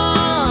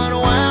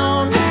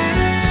unwound.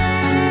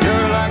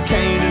 Girl, I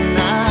can't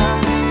deny,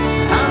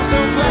 I'm so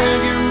glad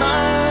you're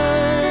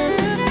mine.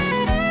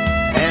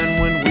 And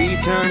when we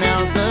turn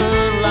out the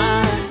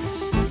lights,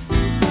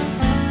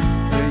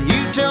 you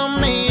tell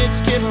me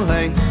it's getting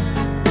late.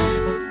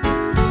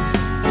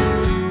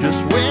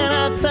 Just when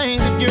I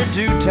think that you're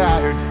too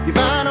tired, you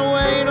find a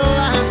way to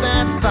light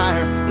that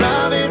fire.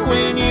 Love it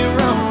when you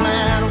roll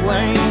that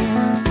way.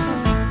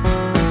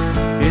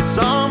 It's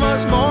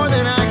almost more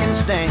than I can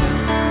stand.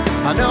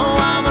 I know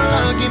I'm a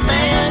lucky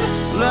man.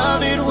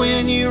 Love it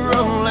when you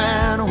roll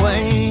that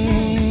way.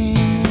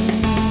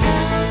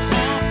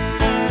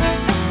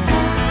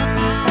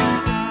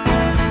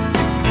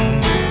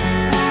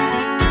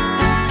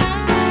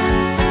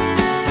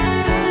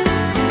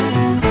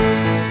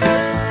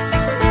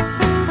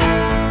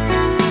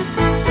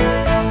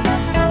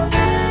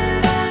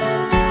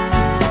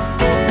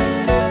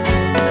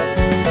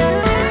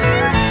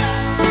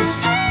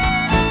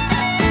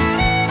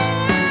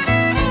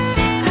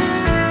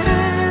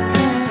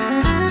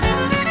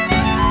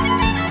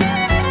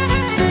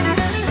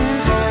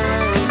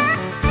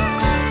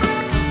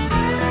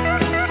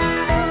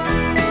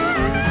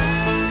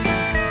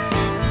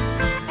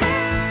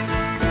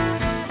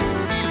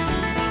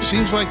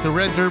 Seems like the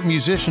Red Dirt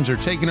musicians are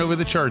taking over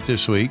the chart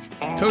this week.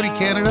 Cody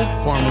Canada,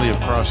 formerly of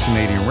Cross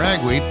Canadian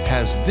Ragweed,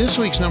 has this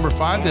week's number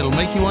 5 that'll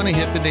make you want to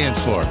hit the dance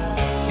floor.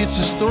 It's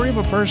the story of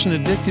a person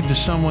addicted to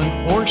someone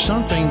or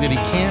something that he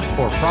can't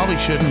or probably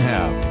shouldn't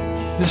have.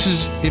 This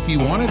is If You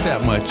Want It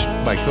That Much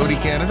by Cody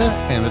Canada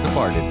and The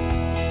Departed.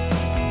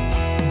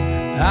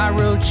 I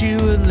wrote you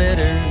a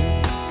letter,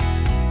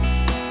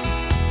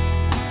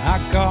 I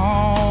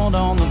called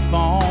on the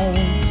phone,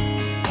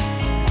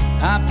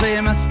 I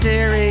played my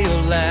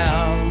stereo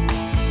loud,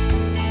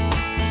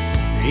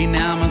 hey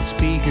now my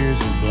speakers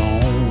are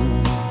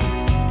blown,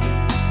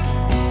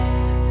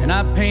 and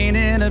I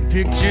painted a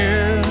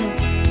picture,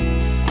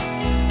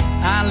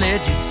 I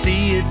let you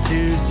see it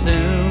too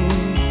soon,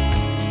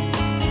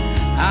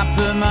 I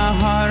put my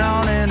heart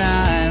on an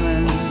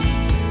island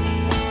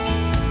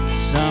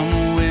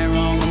somewhere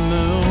on the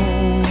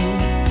moon,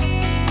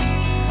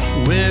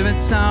 where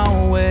it's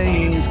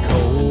always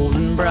cold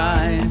and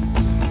bright,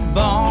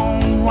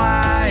 bone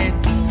white,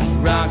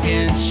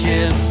 rocket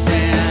ships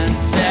and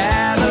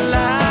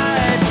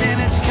satellites,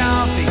 and it's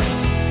coffee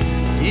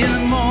in the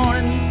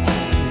morning,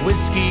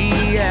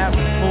 whiskey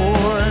after 4.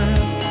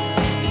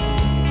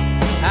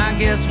 I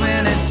guess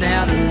when it's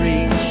out of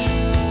reach,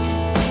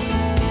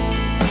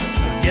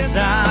 I guess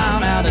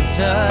I'm out of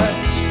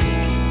touch,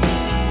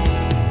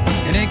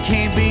 and it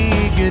can't be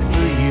good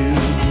for you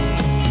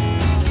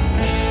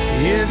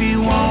if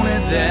you want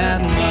it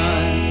that much.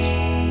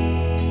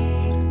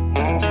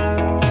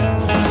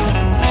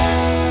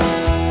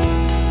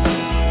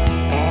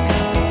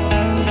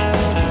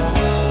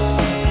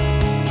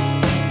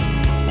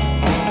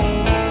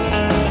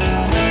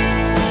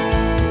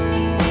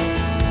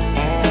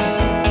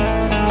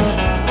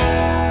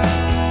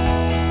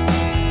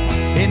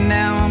 And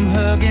now I'm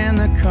hugging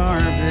the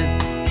carpet,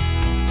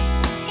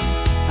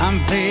 I'm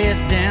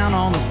face down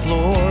on the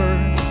floor,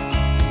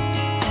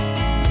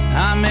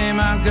 I made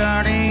my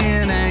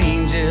guardian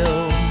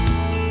angel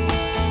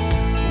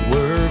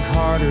work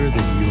harder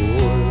than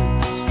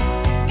yours.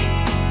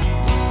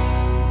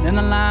 Then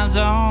the lines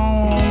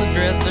on the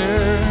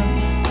dresser,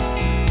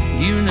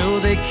 you know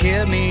they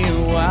kept me a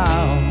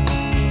while,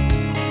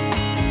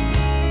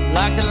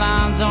 like the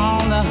lines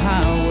on the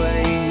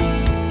highway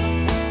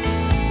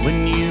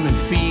when you've been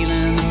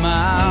feeling the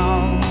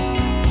miles,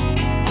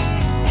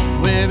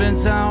 where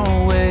it's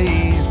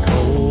always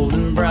cold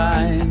and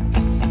bright,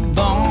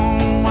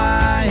 bone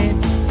white,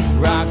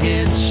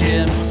 rocket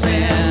ships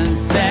and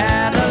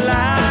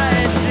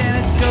satellites, and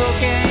it's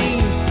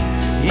cocaine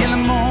in the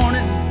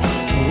morning,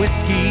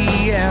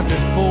 whiskey after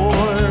 4.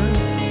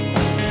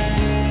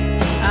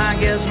 I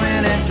guess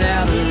when it's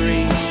out of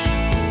reach,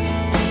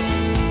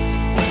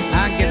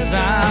 I guess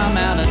I'm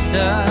out of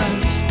touch,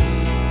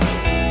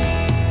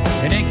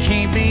 and it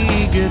can't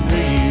be good for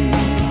you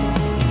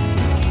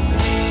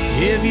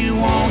if you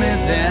want it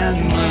that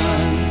much.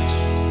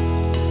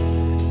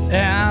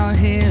 Out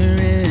here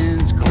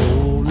it's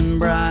cold and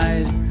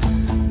bright,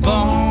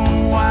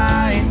 bone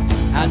white,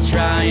 I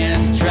try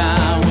and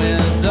try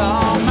with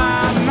all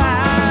my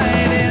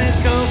might, and it's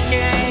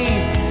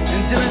cocaine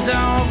until it's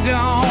all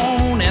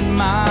gone and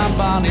my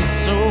body's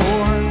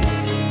sore.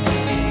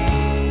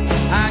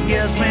 I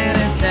guess when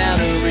it's out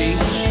of reach,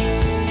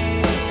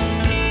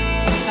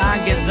 I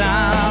guess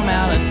I'm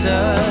out of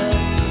touch,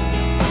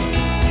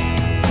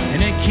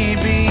 and it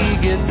can't be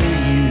good for you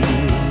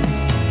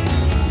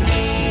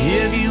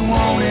if you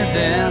want it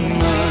that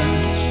much.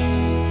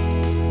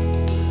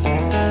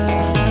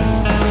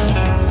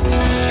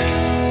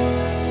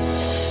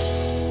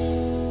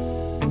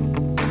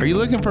 Are you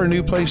looking for a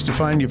new place to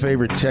find your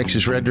favorite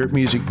Texas Red Dirt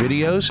music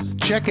videos?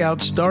 Check out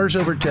Stars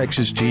Over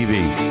Texas TV.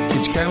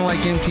 It's kind of like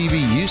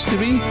MTV used to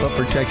be, but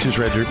for Texas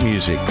Red Dirt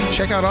music.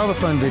 Check out all the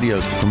fun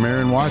videos from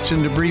Aaron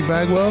Watson to Bree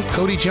Bagwell,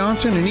 Cody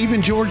Johnson, and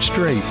even George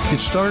Strait.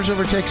 It's Stars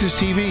Over Texas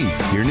TV,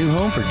 your new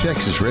home for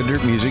Texas Red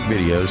Dirt music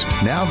videos,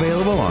 now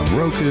available on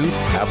Roku,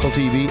 Apple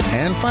TV,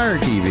 and Fire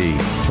TV.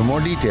 For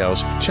more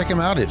details, check them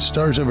out at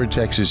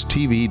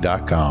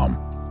starsovertexastv.com.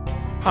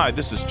 Hi,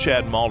 this is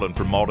Chad Malden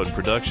from Malden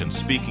Productions,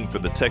 speaking for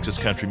the Texas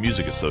Country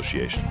Music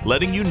Association,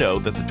 letting you know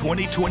that the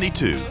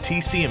 2022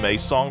 TCMA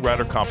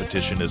Songwriter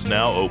Competition is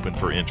now open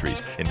for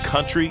entries in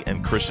country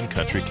and Christian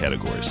country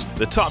categories.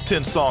 The top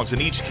 10 songs in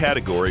each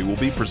category will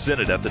be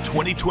presented at the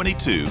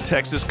 2022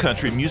 Texas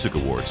Country Music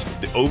Awards.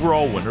 The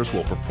overall winners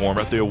will perform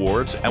at the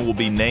awards and will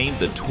be named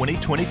the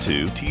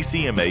 2022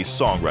 TCMA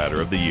Songwriter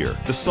of the Year.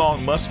 The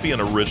song must be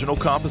an original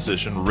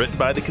composition written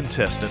by the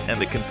contestant, and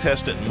the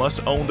contestant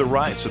must own the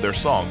rights to their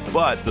song,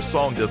 but the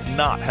song does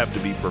not have to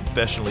be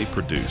professionally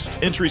produced.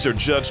 Entries are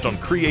judged on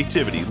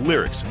creativity,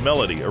 lyrics,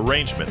 melody,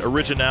 arrangement,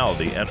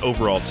 originality, and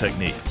overall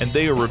technique, and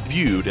they are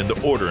reviewed in the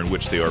order in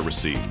which they are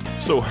received.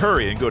 So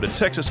hurry and go to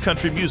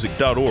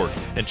texascountrymusic.org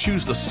and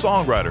choose the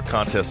Songwriter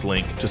Contest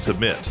link to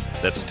submit.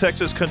 That's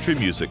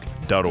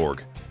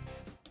texascountrymusic.org.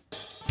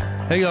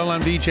 Hey y'all,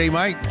 I'm DJ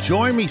Mike.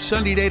 Join me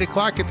Sunday at 8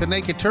 o'clock at the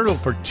Naked Turtle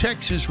for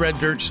Texas Red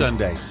Dirt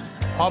Sunday.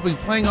 I'll be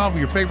playing all of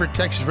your favorite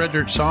Texas Red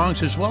Dirt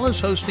songs as well as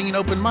hosting an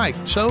open mic.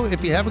 So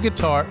if you have a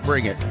guitar,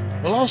 bring it.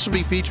 We'll also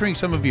be featuring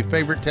some of your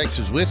favorite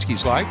Texas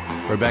whiskeys like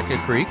Rebecca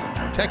Creek,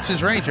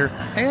 Texas Ranger,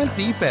 and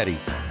Deep Eddy.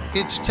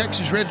 It's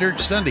Texas Red Dirt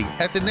Sunday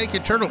at the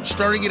Naked Turtle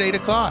starting at 8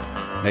 o'clock.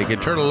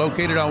 Naked Turtle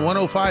located on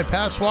 105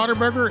 past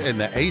Whataburger in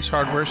the Ace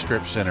Hardware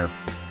Strip Center.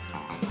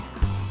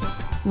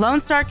 Lone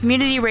Star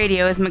Community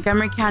Radio is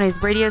Montgomery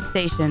County's radio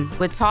station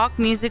with talk,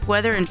 music,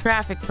 weather, and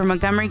traffic for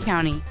Montgomery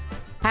County.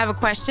 Have a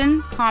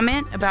question,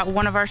 comment about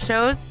one of our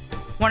shows?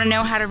 Want to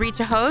know how to reach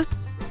a host?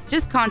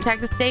 Just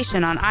contact the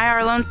station on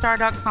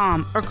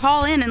irlonestar.com or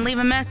call in and leave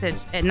a message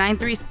at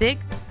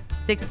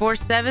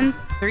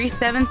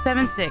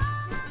 936-647-3776.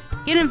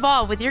 Get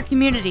involved with your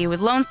community with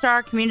Lone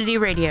Star Community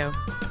Radio.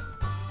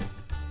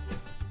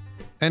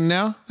 And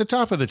now, the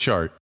top of the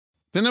chart.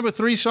 The number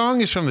 3 song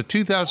is from the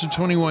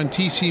 2021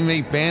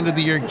 TCMA Band of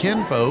the Year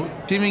Kinfo,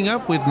 teaming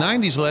up with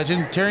 90s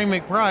legend Terry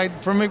McBride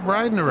from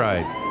McBride and the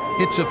Ride.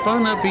 It's a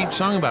fun, upbeat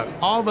song about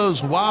all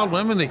those wild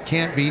women that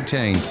can't be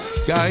tamed.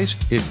 Guys,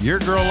 if your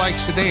girl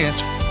likes to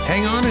dance,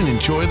 hang on and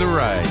enjoy the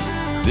ride.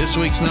 This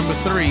week's number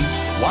 3,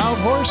 Wild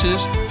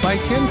Horses by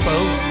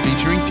Kinfo,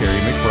 featuring Terry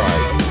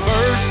McBride.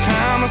 First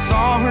time I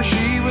saw her,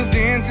 she was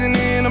dancing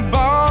in a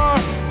bar.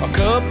 A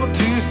couple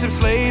 2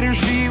 steps later,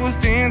 she was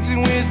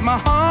dancing with my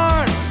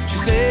heart. She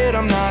said,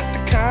 I'm not the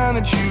kind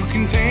that you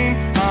can tame,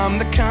 I'm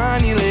the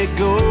kind you let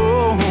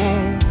go.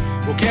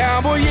 Well,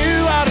 cowboy,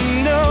 you ought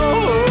to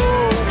know,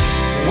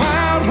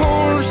 wild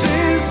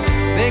horses,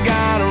 they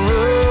gotta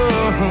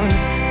run,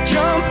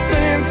 jump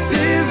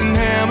fences and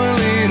have a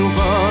little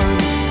fun.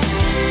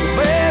 So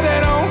baby,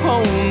 don't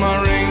hold my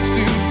reins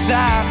too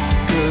tight,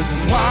 'cause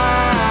it's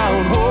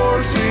wild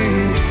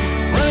horses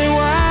running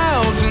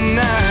wild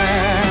tonight.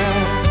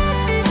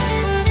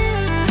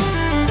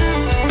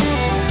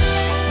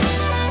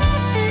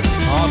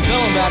 Oh,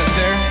 tell them about it,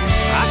 Sarah.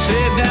 I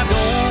said, now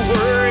don't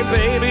worry,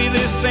 baby,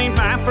 this ain't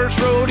my first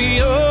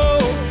rodeo.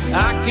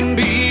 I can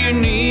be a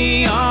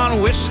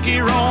neon whiskey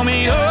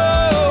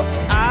Romeo.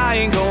 I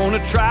ain't gonna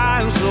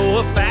try and slow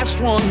a fast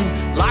one,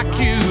 lock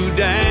you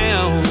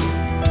down.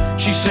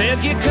 She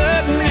said you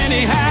couldn't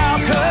anyhow,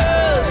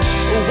 'cause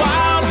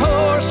wild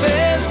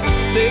horses,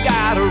 they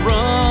gotta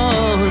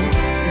run,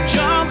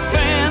 jump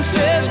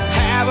fences,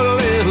 have a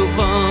little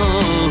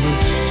fun.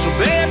 So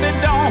baby,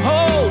 don't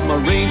hold my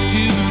reins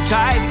too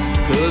tight,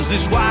 'cause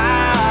this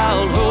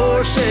wild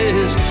horse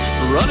is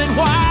running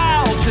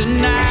wild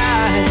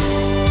tonight.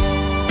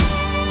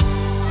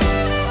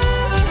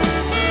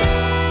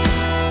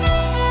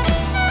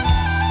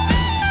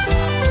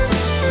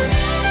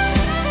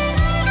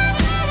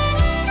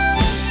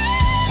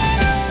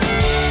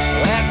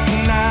 That's a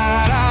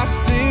night I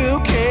still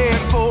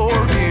can't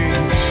forget.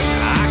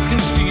 I can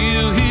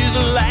still hear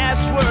the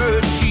last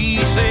word she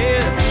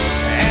said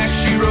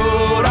as she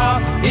rode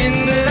off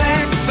into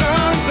that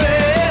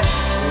sunset.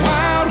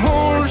 Wild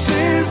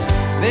horses,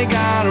 they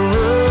gotta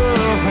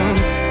run,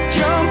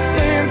 jump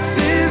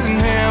fences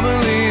and have a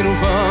little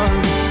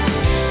fun.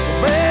 So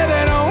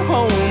baby, don't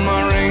hold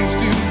my reins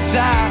too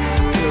tight,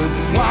 'cause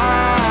it's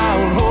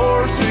wild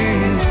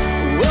horses.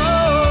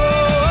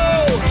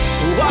 Whoa,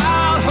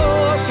 wild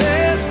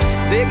horses,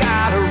 they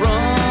gotta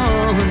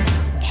run,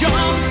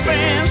 jump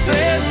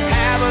fences,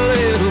 have a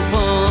little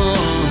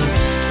fun.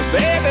 So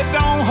baby,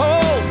 don't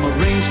hold my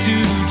reins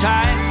too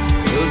tight,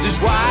 'cause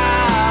it's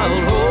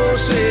wild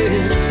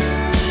horses.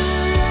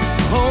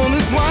 Oh,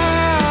 this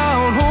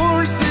wild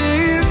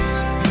horses.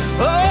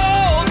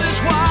 Oh, this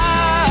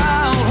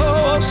wild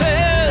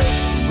horses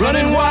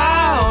running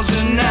wild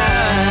tonight.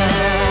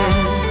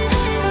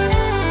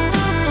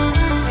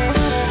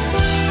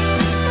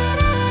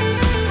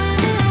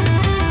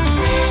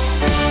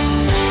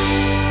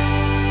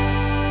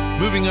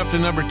 Moving up to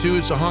number 2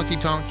 is the Honky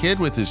Tonk Kid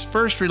with his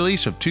first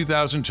release of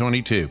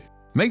 2022.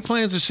 Make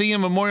plans to see him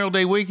Memorial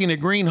Day weekend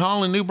at Green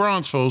Hall in New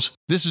Braunfels.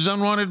 This is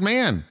Unwanted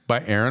Man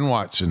by Aaron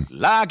Watson.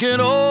 Like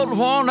an old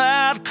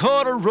worn-out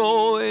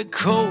corduroy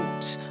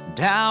coat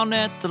down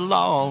at the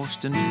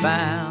Lost and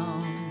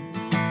Found,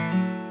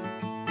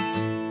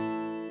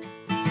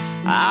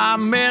 I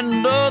meant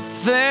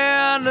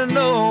nothing to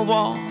no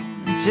one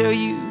until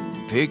you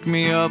picked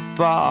me up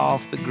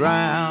off the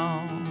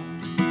ground.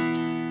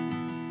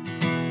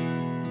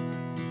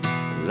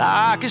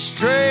 Like a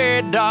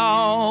stray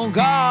dog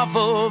off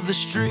of the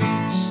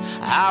streets,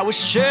 I was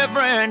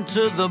shivering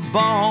to the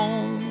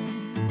bone.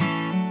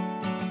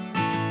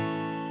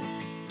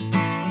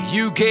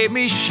 You gave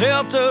me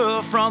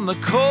shelter from the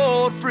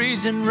cold,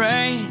 freezing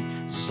rain,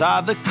 saw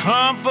the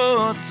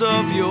comforts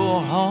of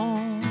your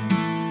home.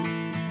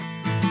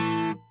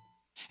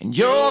 And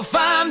you'll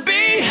find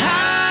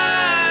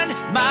behind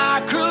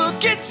my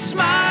crooked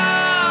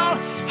smile,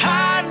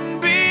 hiding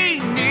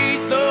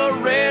beneath the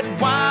red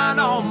wine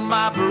on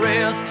my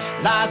breath,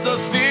 lies the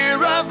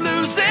fear of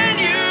losing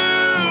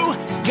you.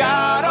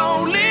 God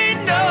only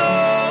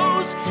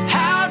knows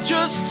how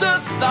just the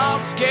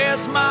thought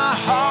scares my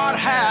heart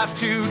half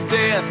to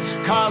death.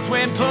 'Cause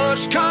when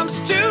push comes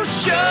to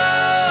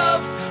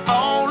shove,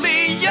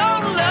 only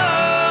your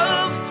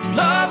love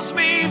loves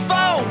me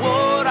for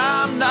what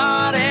I'm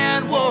not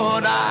and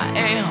what I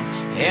am.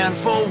 And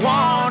for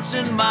once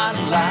in my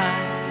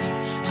life,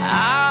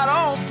 I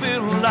don't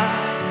feel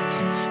like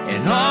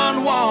an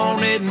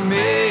unwanted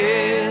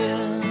man.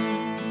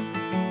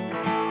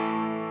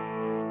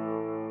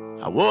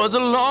 I was a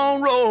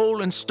lone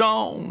rolling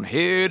stone,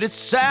 headed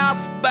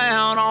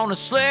southbound on a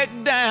slick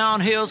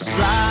downhill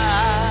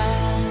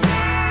slide.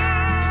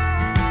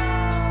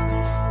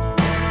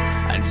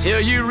 I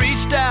until you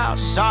reached out,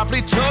 softly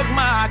took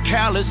my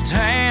calloused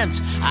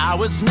hands. I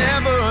was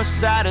never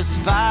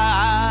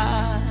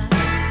satisfied.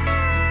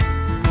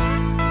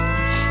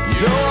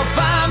 You'll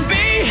find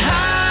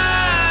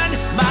behind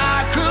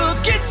my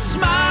crooked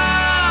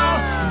smile,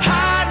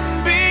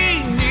 hiding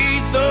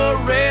beneath the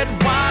red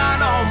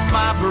wine on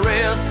my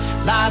breath,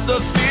 lies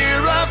the fear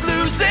of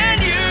losing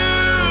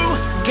you.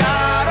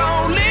 God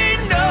only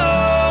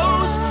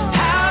knows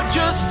how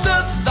just the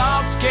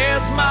thought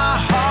scares my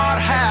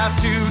heart half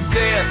to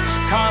death.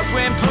 'Cause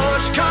when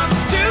push comes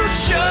to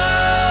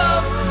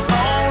shove,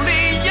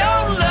 only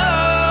your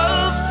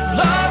love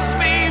loves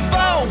me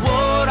for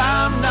what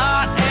I'm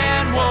not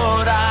and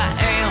what I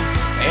am.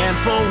 And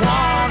for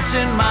once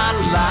in my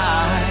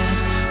life,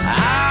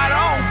 I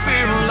don't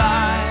feel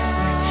like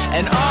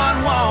an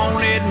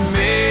unwanted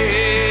man.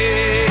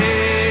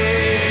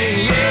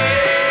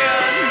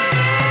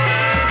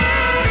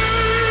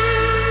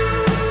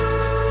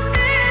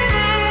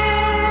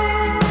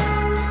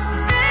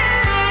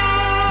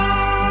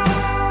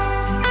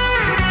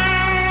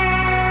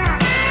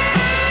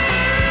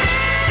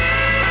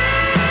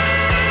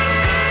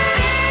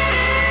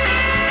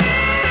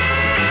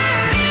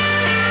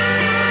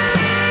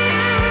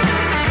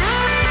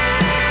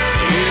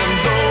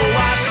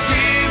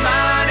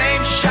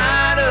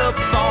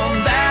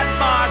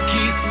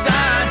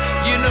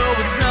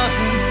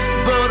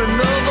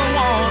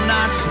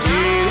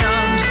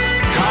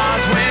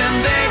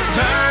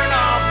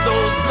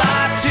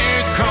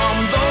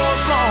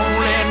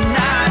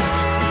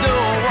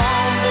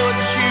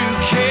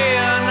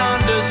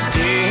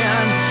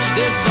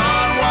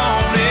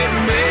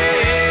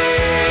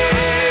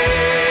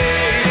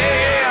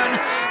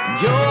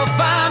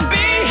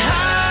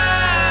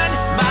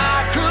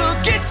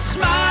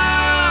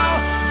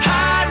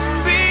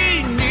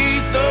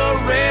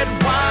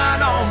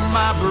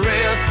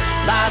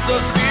 The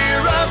fear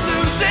of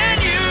losing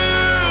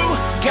you.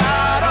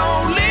 God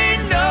only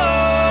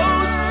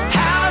knows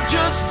how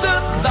just the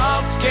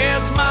thought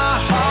scares my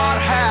heart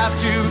half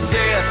to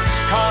death.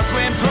 'Cause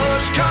when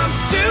push comes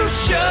to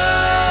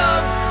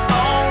shove,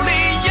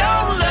 only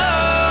your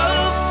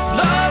love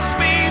loves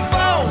me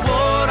for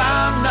what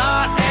I'm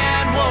not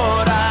and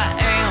what I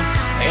am.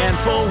 And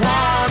for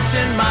once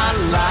in my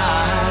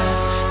life,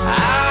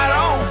 I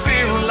don't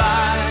feel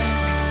like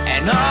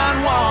an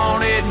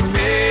unwanted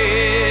man.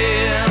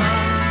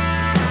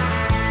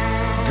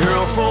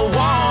 Girl, for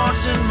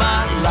once in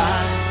my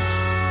life,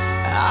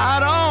 I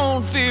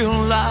don't feel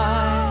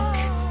like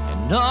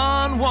an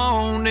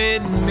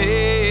unwanted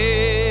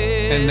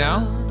man. And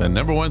now, the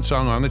number one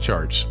song on the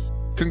charts.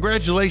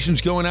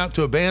 Congratulations going out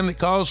to a band that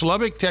calls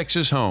Lubbock,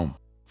 Texas home.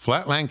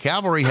 Flatland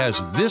Cavalry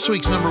has this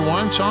week's number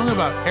one song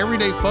about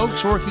everyday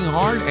folks working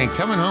hard and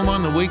coming home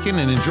on the weekend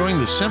and enjoying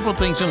the simple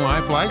things in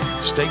life like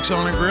steaks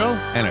on a grill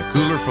and a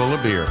cooler full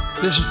of beer.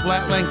 This is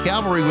Flatland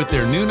Cavalry with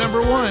their new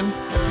number one,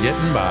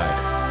 Getting By.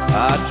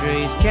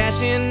 Padres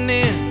cashing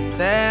in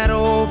that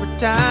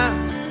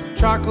overtime,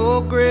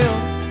 charcoal grill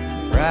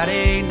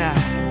Friday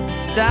night,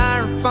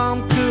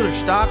 styrofoam cooler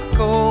stocked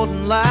cold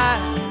and light,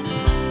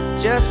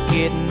 just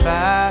getting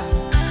by.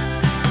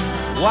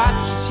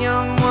 Watch us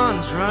young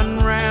ones run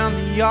around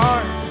the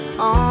yard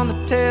on the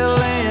tail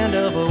end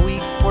of a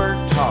week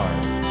worked hard.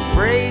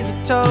 Raise a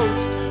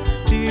toast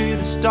to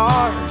the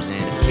stars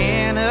and a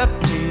can up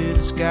to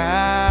the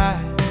sky.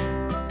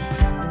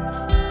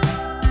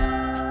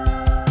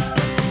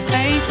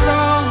 Ain't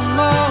rolling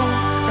low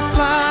or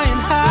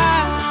flying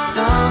high,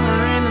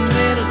 somewhere in the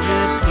middle,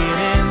 just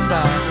getting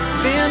by.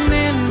 Been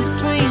in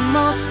between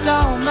most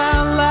all my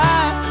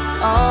life,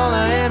 all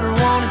I ever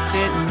wanted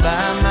sitting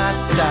by my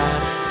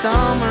side.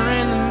 Somewhere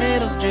in the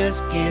middle,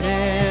 just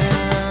getting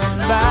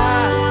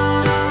by.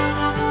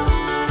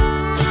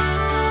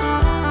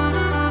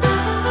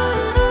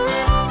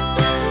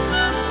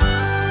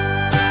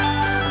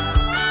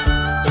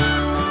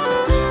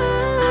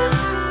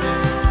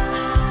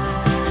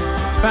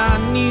 If I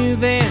knew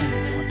then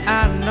what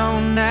I know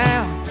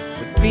now,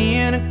 what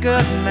being a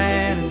good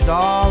man is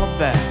all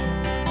about,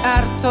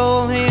 I'd have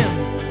told him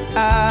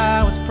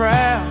I was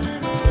proud,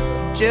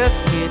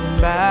 just getting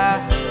by.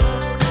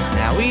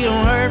 Now we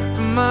don't hurt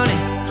for money,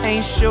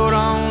 ain't short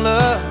on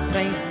love,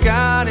 ain't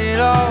got it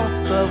all,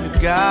 but we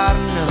got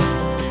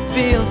enough.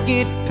 Bills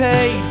get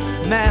paid,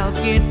 mouths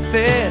get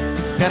fed,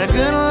 got a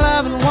good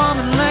loving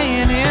woman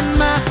laying in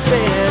my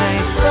bed.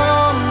 Ain't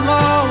rolling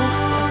low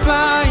or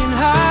flying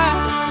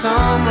high,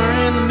 somewhere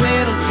in the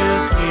middle,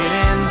 just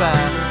getting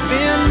by.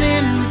 Been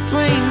in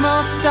between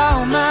most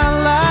all my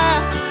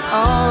life,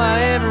 all I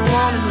ever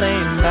wanted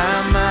laying by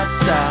my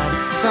side.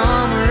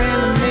 Somewhere in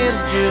the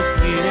middle, just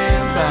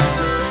getting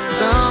by.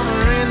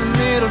 Somewhere in the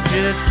middle,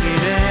 just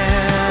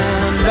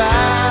getting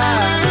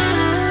by.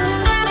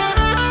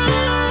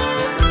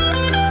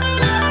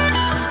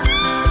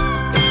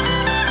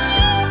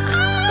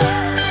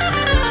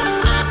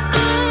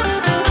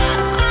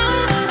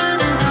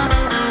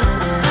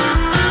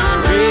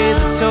 Raise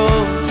a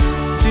toast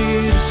to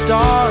the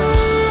stars,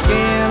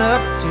 looking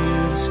up to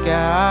the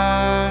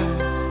sky.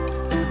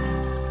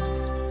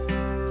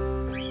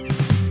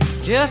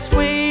 just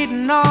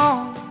waiting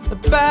on the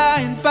by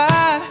and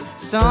by.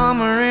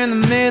 Somewhere in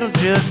the middle,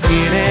 just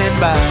getting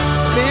by.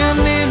 Been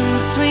in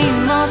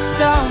between most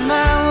all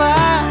my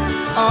life.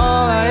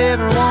 All I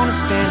ever want is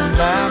standing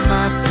by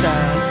my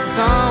side.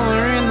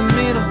 Somewhere in the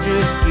middle,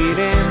 just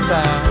getting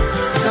by.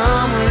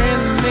 Somewhere in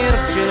the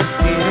middle, just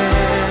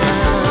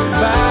getting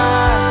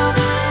by.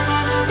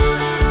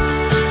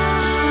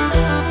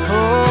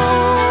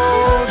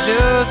 Oh,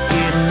 just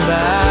getting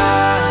by.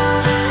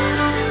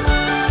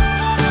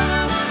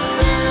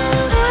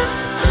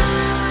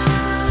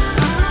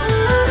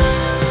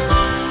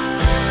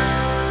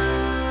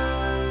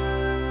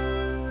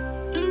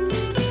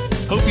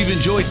 Hope you've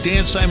enjoyed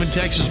Dance Time in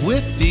Texas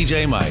with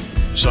DJ Mike.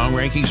 Song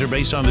rankings are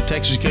based on the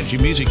Texas Country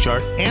Music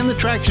Chart and the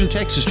Traction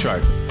Texas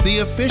Chart, the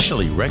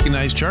officially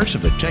recognized charts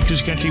of the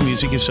Texas Country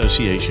Music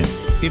Association.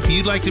 If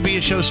you'd like to be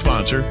a show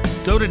sponsor,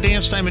 go to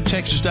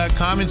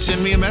dancetimeintexas.com and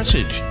send me a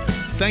message.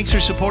 Thanks for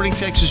supporting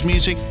Texas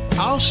music.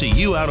 I'll see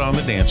you out on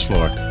the dance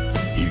floor.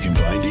 You can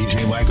find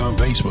DJ Mike on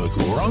Facebook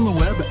or on the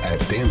web at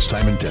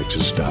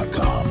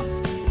dancetimeintexas.com.